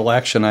before the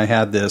election, I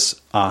had this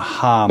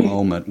aha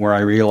moment where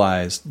I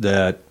realized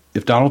that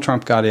if Donald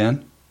Trump got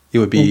in,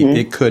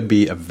 it could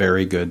be a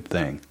very good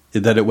thing,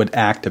 that it would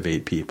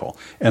activate people.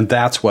 And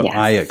that's what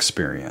I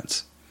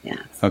experience. Yes.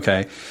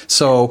 Okay.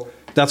 So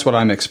that's what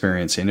I'm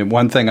experiencing. And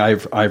one thing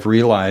I've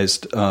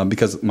realized,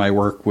 because of my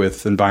work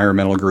with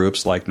environmental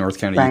groups like North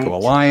County Eco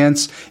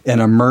Alliance and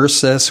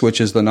Immersis,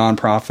 which is the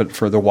nonprofit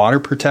for the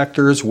water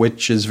protectors,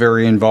 which is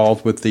very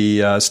involved with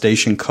the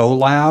Station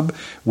Co-Lab,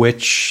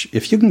 which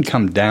if you can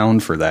come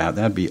down for that,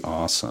 that'd be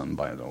awesome,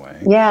 by the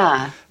way.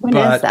 Yeah. When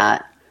is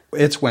that?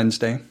 It's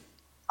Wednesday.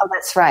 Oh,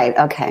 that's right.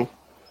 Okay.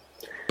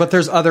 But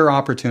there's other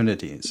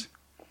opportunities.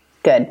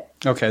 Good.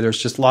 Okay, there's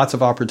just lots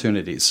of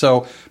opportunities.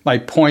 So my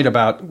point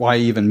about why I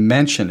even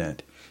mention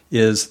it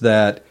is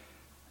that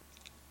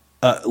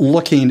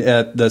looking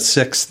at the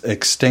sixth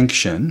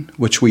extinction,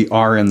 which we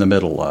are in the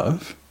middle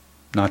of,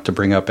 not to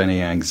bring up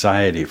any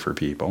anxiety for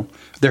people,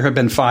 there have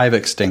been 5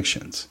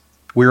 extinctions.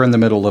 We're in the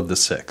middle of the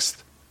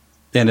 6th,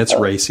 and it's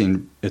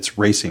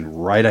racing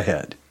right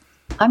ahead.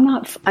 I'm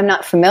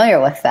not familiar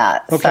with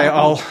that. Okay,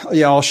 so.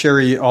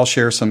 I'll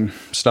share some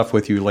stuff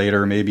with you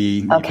later,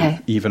 maybe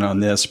even on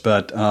this,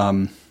 but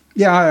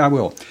I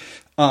will.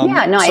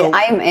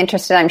 I'm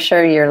interested. I'm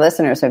sure your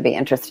listeners would be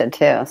interested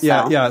too. So.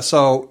 Yeah.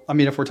 So, I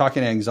mean, if we're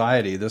talking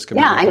anxiety, this could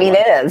be. Yeah, I mean,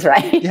 it is,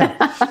 right?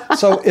 Yeah.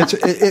 So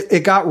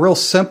it got real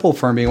simple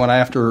for me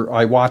after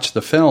I watched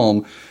the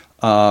film,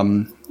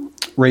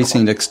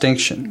 Racing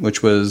Extinction,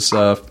 which was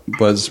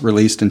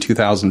released in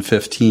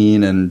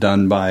 2015 and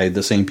done by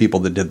the same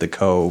people that did The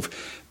Cove.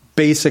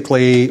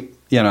 Basically,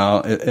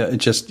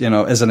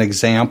 as an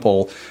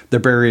example, the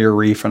barrier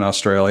reef in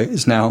Australia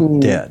is now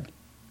dead.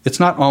 It's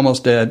not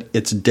almost dead;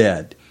 it's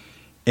dead.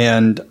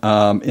 And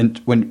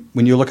when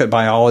you look at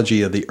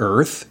biology of the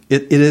Earth,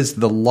 it is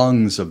the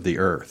lungs of the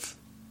Earth.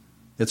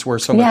 It's where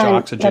so much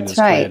oxygen is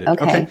created.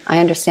 Okay, I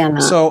understand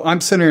that. So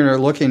I'm sitting there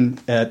looking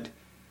at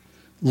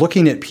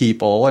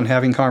people and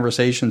having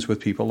conversations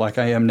with people like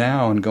I am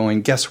now and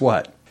going, guess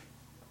what?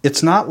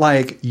 It's not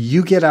like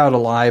you get out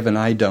alive and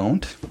I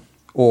don't,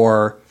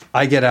 or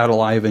I get out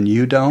alive and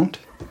you don't.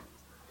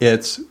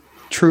 It's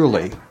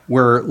truly,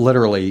 we're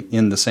literally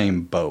in the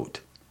same boat.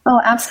 Oh,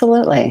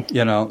 absolutely.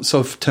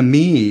 So to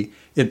me,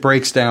 it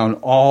breaks down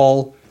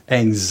all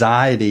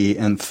anxiety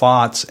and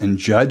thoughts and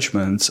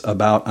judgments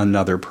about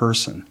another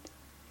person.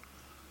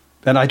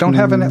 And I don't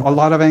have a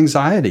lot of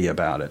anxiety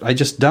about it. I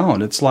just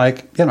don't. It's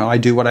like, I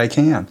do what I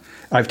can.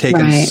 I've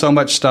taken so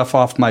much stuff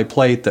off my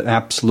plate that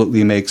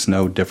absolutely makes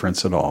no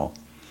difference at all.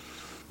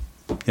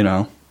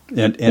 And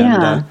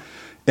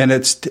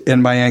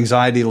my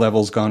anxiety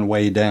level's gone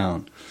way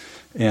down.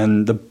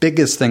 And the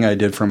biggest thing I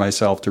did for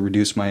myself to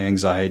reduce my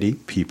anxiety,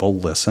 people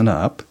listen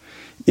up,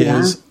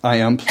 is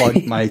I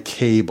unplugged my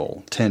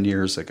cable 10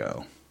 years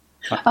ago.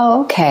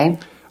 Oh, okay.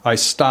 I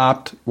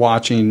stopped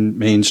watching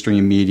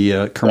mainstream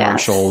media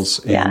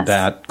commercials and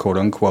that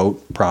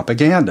quote-unquote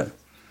propaganda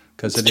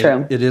because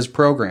it is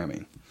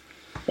programming.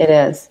 It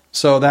is.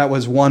 So that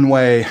was one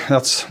way.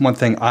 That's one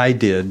thing I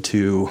did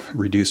to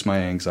reduce my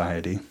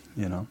anxiety,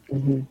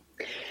 Mm-hmm.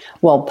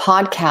 Well,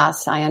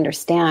 podcasts, I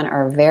understand,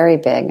 are very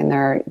big, and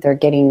they're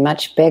getting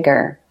much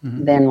bigger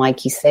than,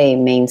 like you say,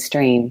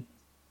 mainstream,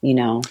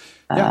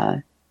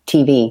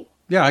 TV.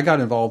 Yeah, I got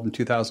involved in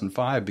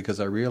 2005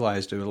 because I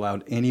realized it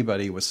allowed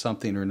anybody with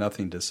something or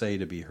nothing to say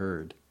to be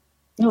heard.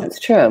 No, it's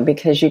true,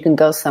 because you can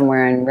go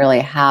somewhere and really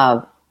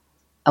have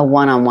a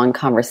one-on-one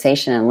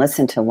conversation and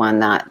listen to one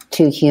that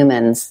 2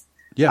 humans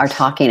are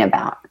talking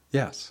about.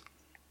 Yes.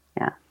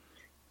 Yeah.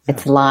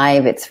 It's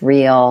live, it's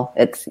real,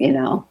 it's,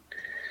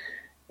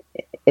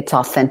 it's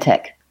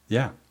authentic.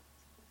 Yeah.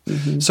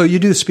 Mm-hmm. So you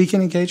do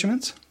speaking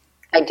engagements?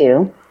 I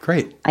do.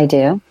 Great. I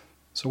do.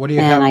 So what do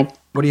you have?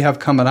 What do you have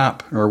coming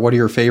up, or what are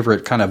your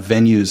favorite kind of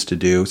venues to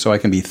do, so I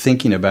can be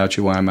thinking about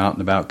you while I'm out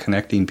and about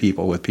connecting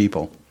people with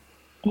people?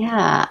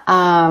 Yeah.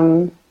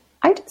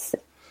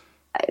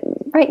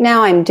 Right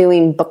now I'm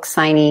doing book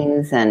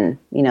signings and,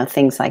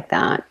 things like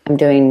that. I'm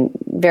doing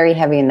very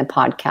heavy in the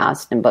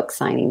podcast and book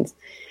signings.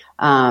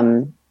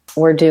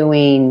 We're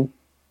doing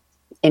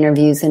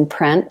interviews in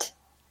print.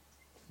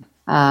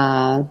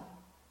 And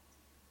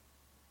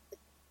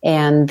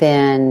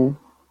then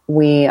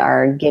we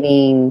are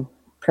getting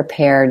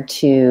prepared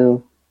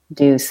to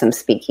do some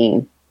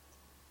speaking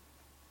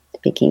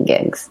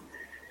gigs.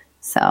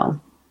 So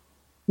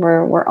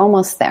we're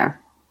almost there.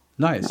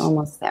 Nice. We're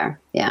almost there.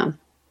 Yeah.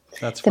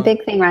 That's the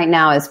big thing right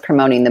now is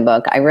promoting the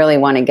book. I really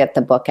want to get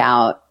the book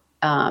out,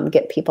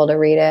 get people to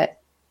read it.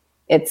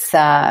 It's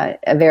a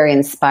very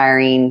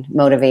inspiring,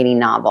 motivating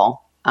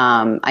novel.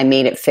 I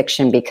made it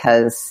fiction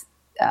because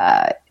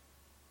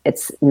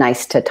it's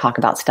nice to talk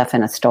about stuff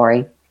in a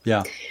story.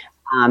 Yeah.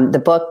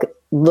 The book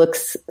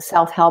looks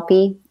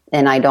self-helpy,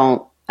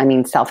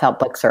 and self-help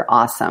books are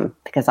awesome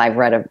because I've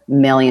read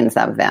millions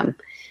of them.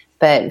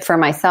 But for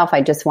myself,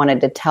 I just wanted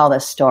to tell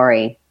this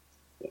story,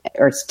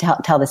 or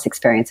tell this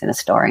experience in a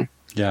story.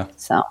 Yeah.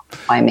 So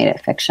I made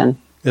it fiction.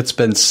 It's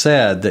been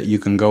said that you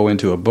can go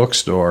into a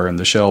bookstore and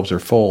the shelves are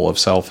full of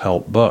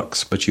self-help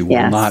books, but you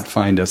will not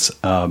find a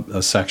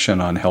section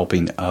on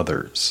helping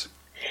others.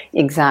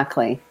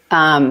 Exactly.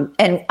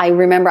 And I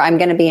remember I'm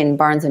going to be in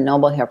Barnes &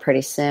 Noble here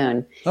pretty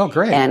soon. Oh,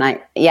 great. And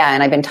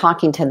I've been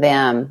talking to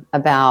them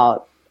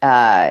about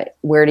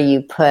where do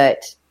you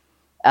put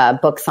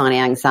books on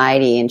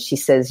anxiety. And she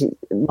says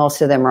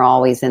most of them are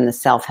always in the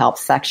self-help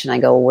section. I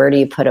go, where do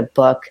you put a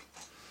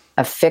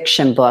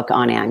fiction book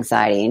on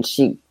anxiety? And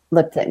she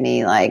looked at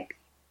me like,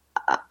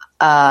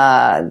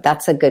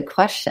 that's a good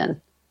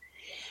question.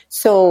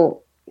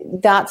 So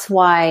that's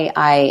why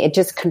it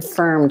just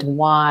confirmed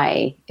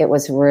why it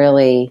was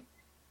really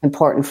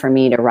important for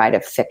me to write a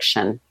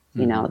fiction,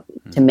 to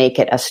make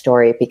it a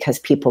story, because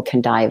people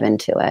can dive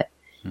into it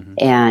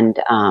and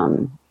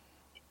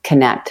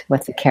connect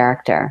with the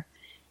character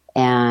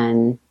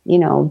and,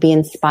 be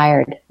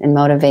inspired and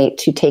motivate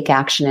to take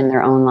action in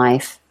their own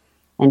life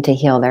and to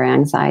heal their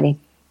anxiety.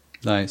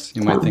 Nice.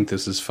 You might think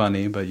this is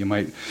funny, but you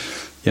might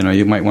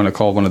want to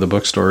call one of the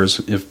bookstores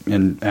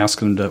and ask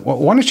them to, well,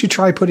 why don't you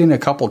try putting a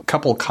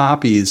couple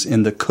copies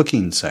in the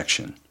cooking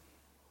section?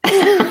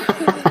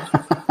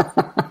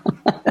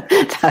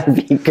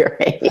 That'd be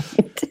great.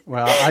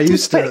 Well, I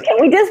used to.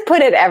 Can we just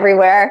put it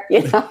everywhere?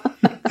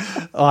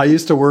 I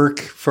used to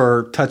work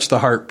for Touch the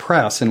Heart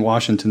Press in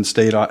Washington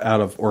State out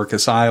of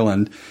Orcas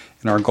Island,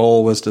 and our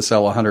goal was to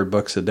sell 100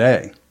 books a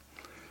day.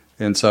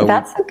 And so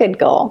that's a good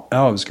goal.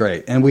 Oh, it was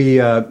great. And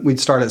we'd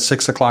start at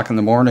 6:00 in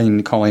the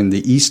morning calling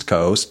the East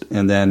Coast,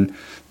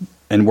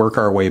 and work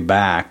our way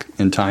back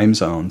in time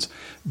zones.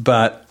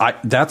 But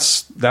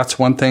that's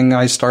one thing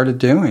I started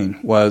doing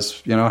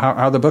was,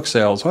 how the book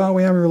sales? Well,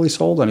 we haven't really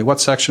sold any.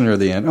 What section are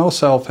they in? Oh,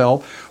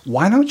 self-help.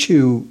 Why don't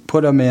you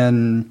put them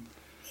in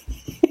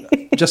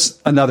just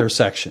another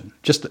section?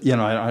 Just,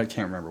 I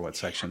can't remember what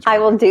sections. I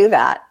will do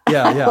that.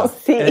 Yeah. We'll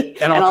see.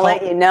 And I'll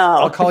let you know.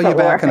 I'll call you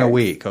back in a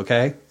week,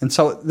 okay? And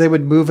so they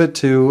would move it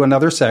to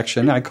another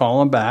section. I call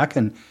them back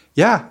and,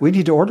 we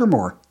need to order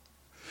more.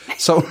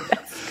 So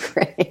that's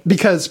great.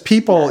 Because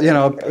people,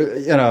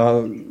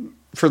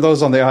 for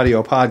those on the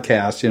audio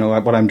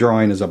podcast, what I'm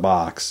drawing is a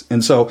box.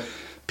 And so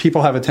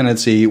people have a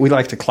tendency, we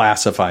like to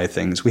classify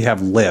things. We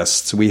have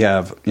lists. We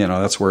have,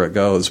 that's where it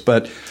goes.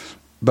 But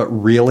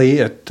really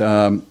it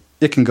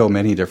can go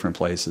many different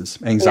places.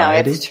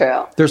 Anxiety. No, it's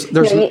true.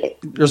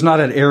 There's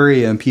not an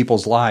area in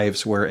people's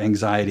lives where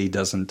anxiety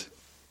doesn't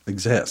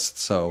exist.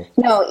 So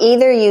no,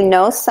 either you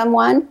know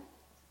someone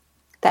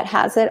that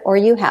has it or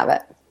you have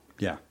it.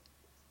 Yeah.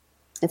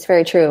 It's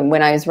very true.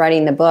 When I was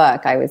writing the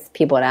book,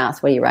 people would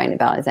ask, what are you writing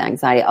about? Is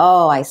anxiety?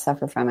 Oh, I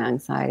suffer from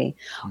anxiety.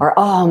 Or,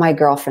 oh, my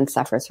girlfriend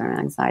suffers from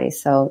anxiety.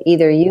 So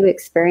either you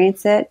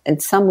experience it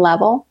at some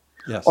level,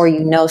 yes, or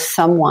you know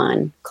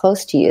someone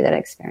close to you that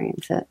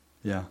experiences it.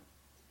 Yeah.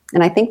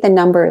 And I think the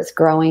number is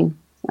growing.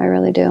 I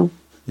really do.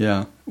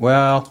 Yeah.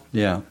 Well,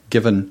 yeah.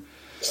 Given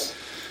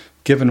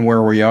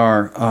where we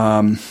are,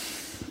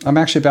 I'm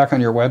actually back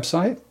on your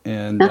website,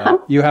 and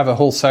you have a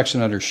whole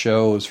section under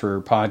shows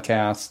for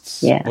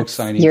podcasts, book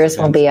signings. Yours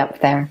will be up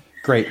there.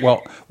 Great.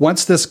 Well,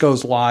 once this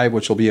goes live,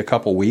 which will be a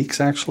couple weeks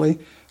actually,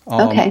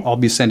 okay, I'll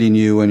be sending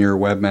you and your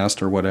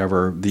webmaster,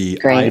 whatever, the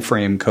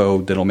iframe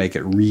code that'll make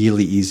it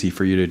really easy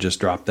for you to just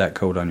drop that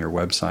code on your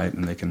website,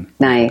 and they can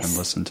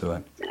listen to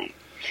it. Nice.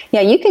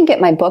 Yeah, you can get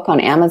my book on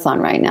Amazon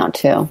right now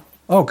too.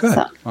 Oh, good.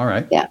 So, all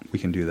right. Yeah, we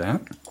can do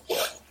that.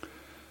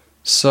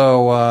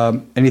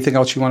 So, anything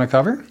else you want to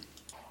cover?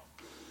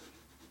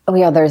 Oh,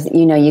 yeah, there's,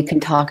 you can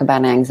talk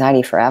about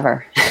anxiety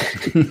forever.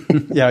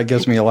 Yeah, it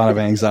gives me a lot of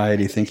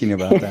anxiety thinking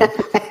about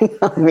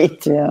that. Me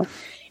too.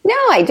 No,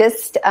 I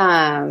just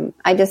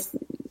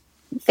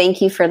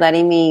thank you for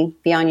letting me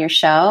be on your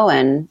show,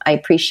 and I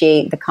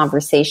appreciate the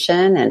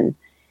conversation, and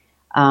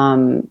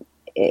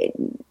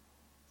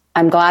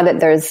I'm glad that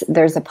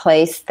there's a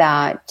place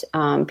that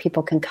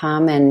people can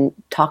come and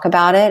talk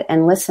about it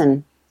and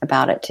listen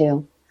about it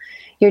too.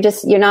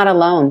 You're not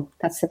alone.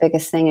 That's the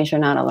biggest thing, is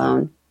you're not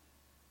alone.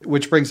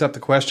 Which brings up the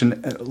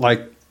question,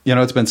 like,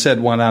 it's been said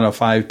 1 out of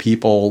 5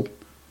 people,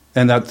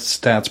 and that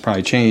stat's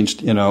probably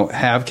changed,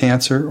 have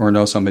cancer or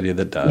know somebody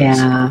that does.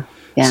 Yeah.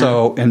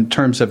 So in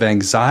terms of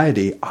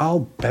anxiety,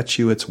 I'll bet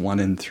you it's 1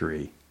 in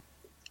 3.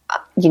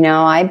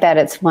 I bet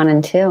it's 1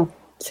 in 2.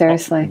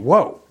 Seriously. Oh,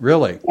 whoa,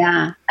 really?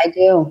 Yeah, I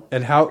do.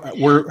 And how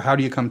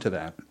do you come to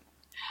that?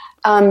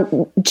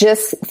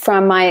 Just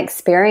from my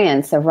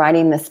experience of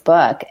writing this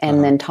book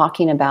and then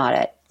talking about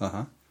it.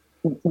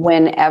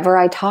 Whenever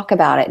I talk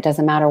about it,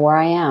 doesn't matter where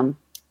I am,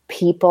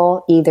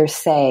 people either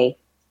say,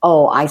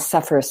 oh, I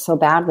suffer so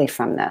badly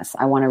from this,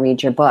 I want to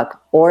read your book.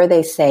 Or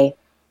they say,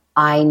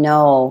 I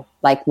know,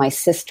 like my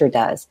sister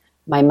does,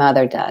 my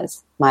mother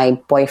does, my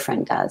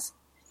boyfriend does.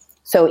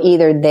 So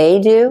either they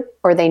do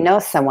or they know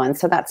someone.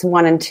 So that's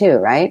 1 in 2,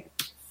 right?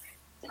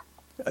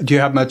 Do you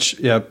have much?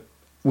 Yeah,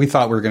 we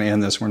thought we were going to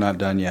end this. We're not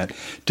done yet.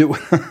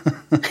 That's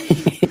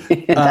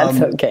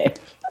okay.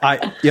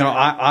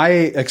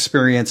 I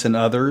experience in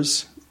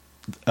others,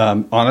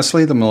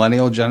 honestly, the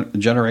millennial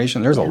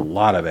generation, there's a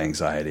lot of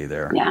anxiety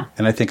there. Yeah.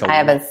 And I think I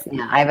have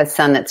a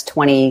son that's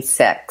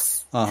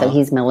 26, so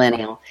he's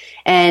millennial.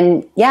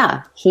 And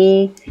yeah,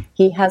 he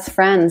has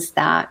friends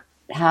that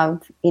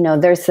have,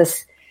 there's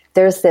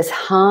this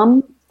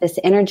hum, this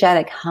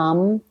energetic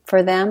hum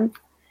for them,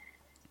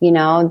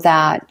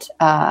 that,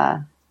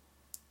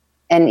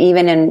 and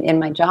even in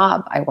my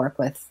job, I work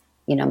with,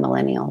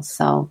 millennials.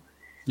 So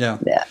yeah,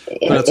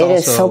 it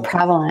is so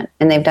prevalent,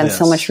 and they've done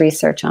so much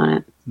research on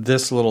it.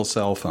 This little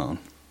cell phone.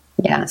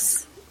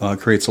 Yes.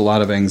 Creates a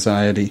lot of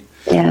anxiety.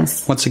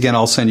 Yes. Once again,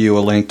 I'll send you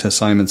a link to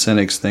Simon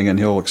Sinek's thing, and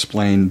he'll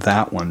explain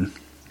that one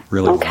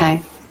really well.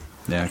 Okay.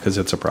 Yeah, because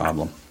it's a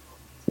problem.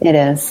 It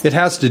is. It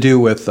has to do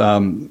with,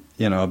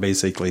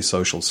 basically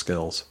social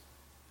skills.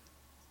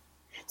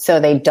 So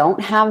they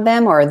don't have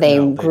them, or they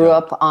grew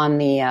up on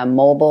the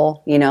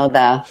mobile,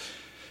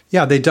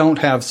 Yeah, they don't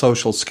have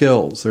social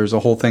skills. There's a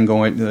whole thing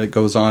that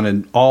goes on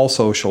in all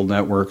social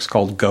networks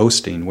called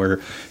ghosting, where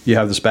you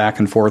have this back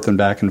and forth and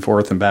back and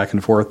forth and back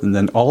and forth, and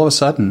then all of a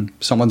sudden,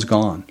 someone's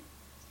gone.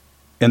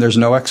 And there's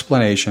no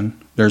explanation.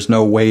 There's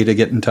no way to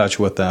get in touch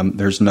with them.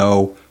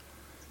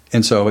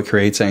 And so it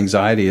creates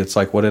anxiety. It's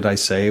like, what did I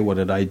say? What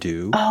did I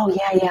do? Oh,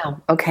 yeah.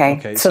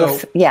 Okay. So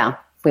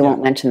we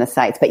won't mention the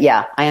sites, but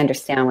yeah, I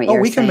understand what you're saying.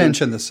 Oh, we can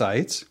mention the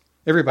sites.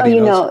 Everybody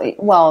knows.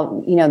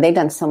 They've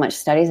done so much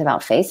studies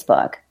about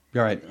Facebook.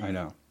 Right, I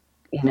know.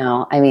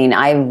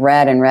 I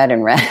read and read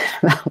and read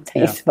about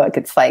Facebook.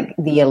 It's like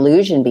the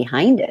illusion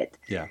behind it.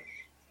 Yeah.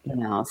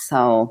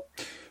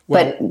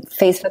 But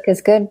Facebook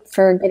is good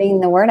for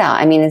getting the word out.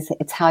 I mean,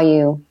 it's how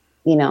you,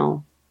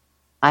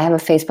 I have a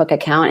Facebook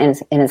account,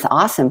 and it's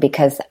awesome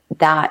because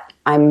that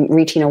I'm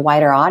reaching a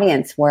wider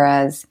audience,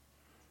 whereas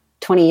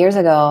 20 years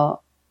ago,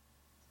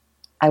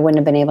 I wouldn't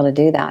have been able to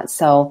do that.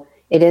 So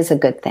it is a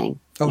good thing.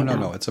 Oh,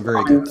 no, it's a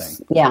very good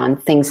thing. Yeah, on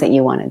things that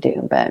you want to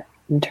do. But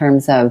in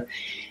terms of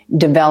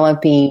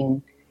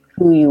developing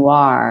who you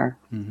are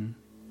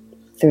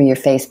through your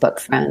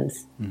Facebook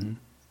friends. Mm-hmm.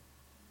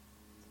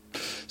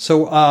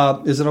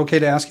 So is it okay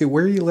to ask you,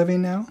 where are you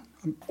living now?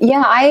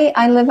 Yeah,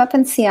 I live up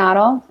in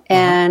Seattle,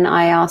 and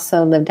I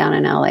also live down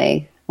in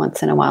LA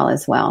once in a while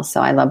as well.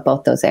 So I love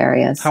both those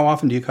areas. How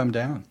often do you come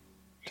down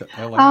to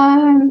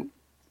LA?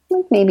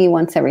 Maybe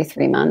once every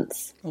 3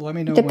 months. Well, let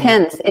me know.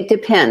 It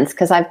depends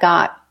because I've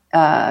got,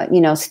 I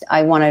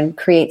want to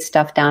create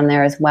stuff down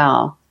there as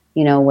well,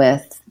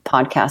 with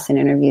podcasts and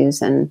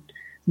interviews and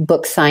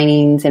book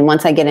signings. And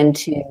once I get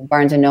into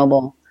Barnes &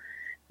 Noble,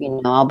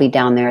 I'll be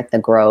down there at the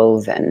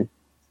Grove. And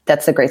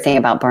that's the great thing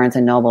about Barnes &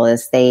 Noble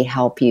is they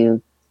help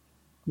you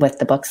with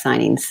the book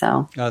signings.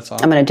 So that's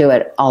awesome. I'm going to do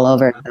it all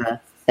over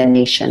the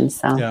nation.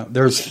 So yeah,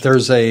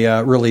 there's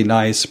a really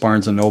nice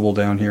Barnes & Noble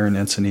down here in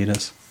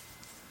Encinitas.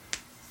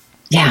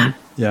 Yeah.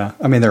 Yeah.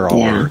 I mean, they're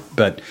all over,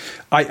 but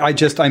I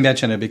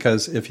mention it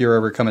because if you're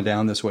ever coming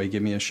down this way,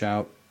 give me a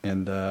shout,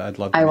 and I'd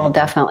love to. I will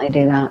definitely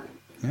do that.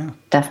 Yeah.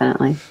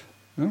 Definitely.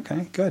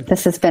 Okay, good.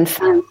 This has been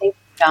fun. Thank you,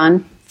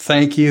 John.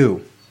 Thank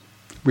you.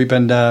 We've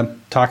been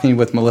talking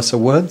with Melissa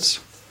Woods,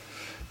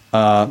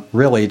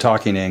 really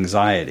talking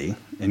anxiety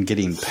and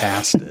getting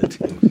past it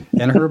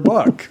in her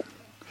book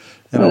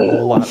and a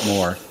whole lot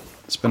more.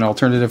 It's been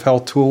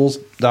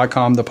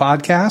AlternativeHealthTools.com, the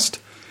podcast,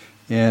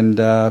 and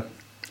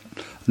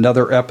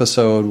another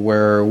episode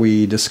where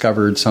we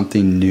discovered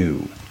something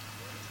new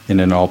in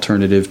an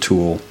alternative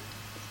tool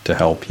to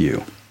help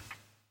you.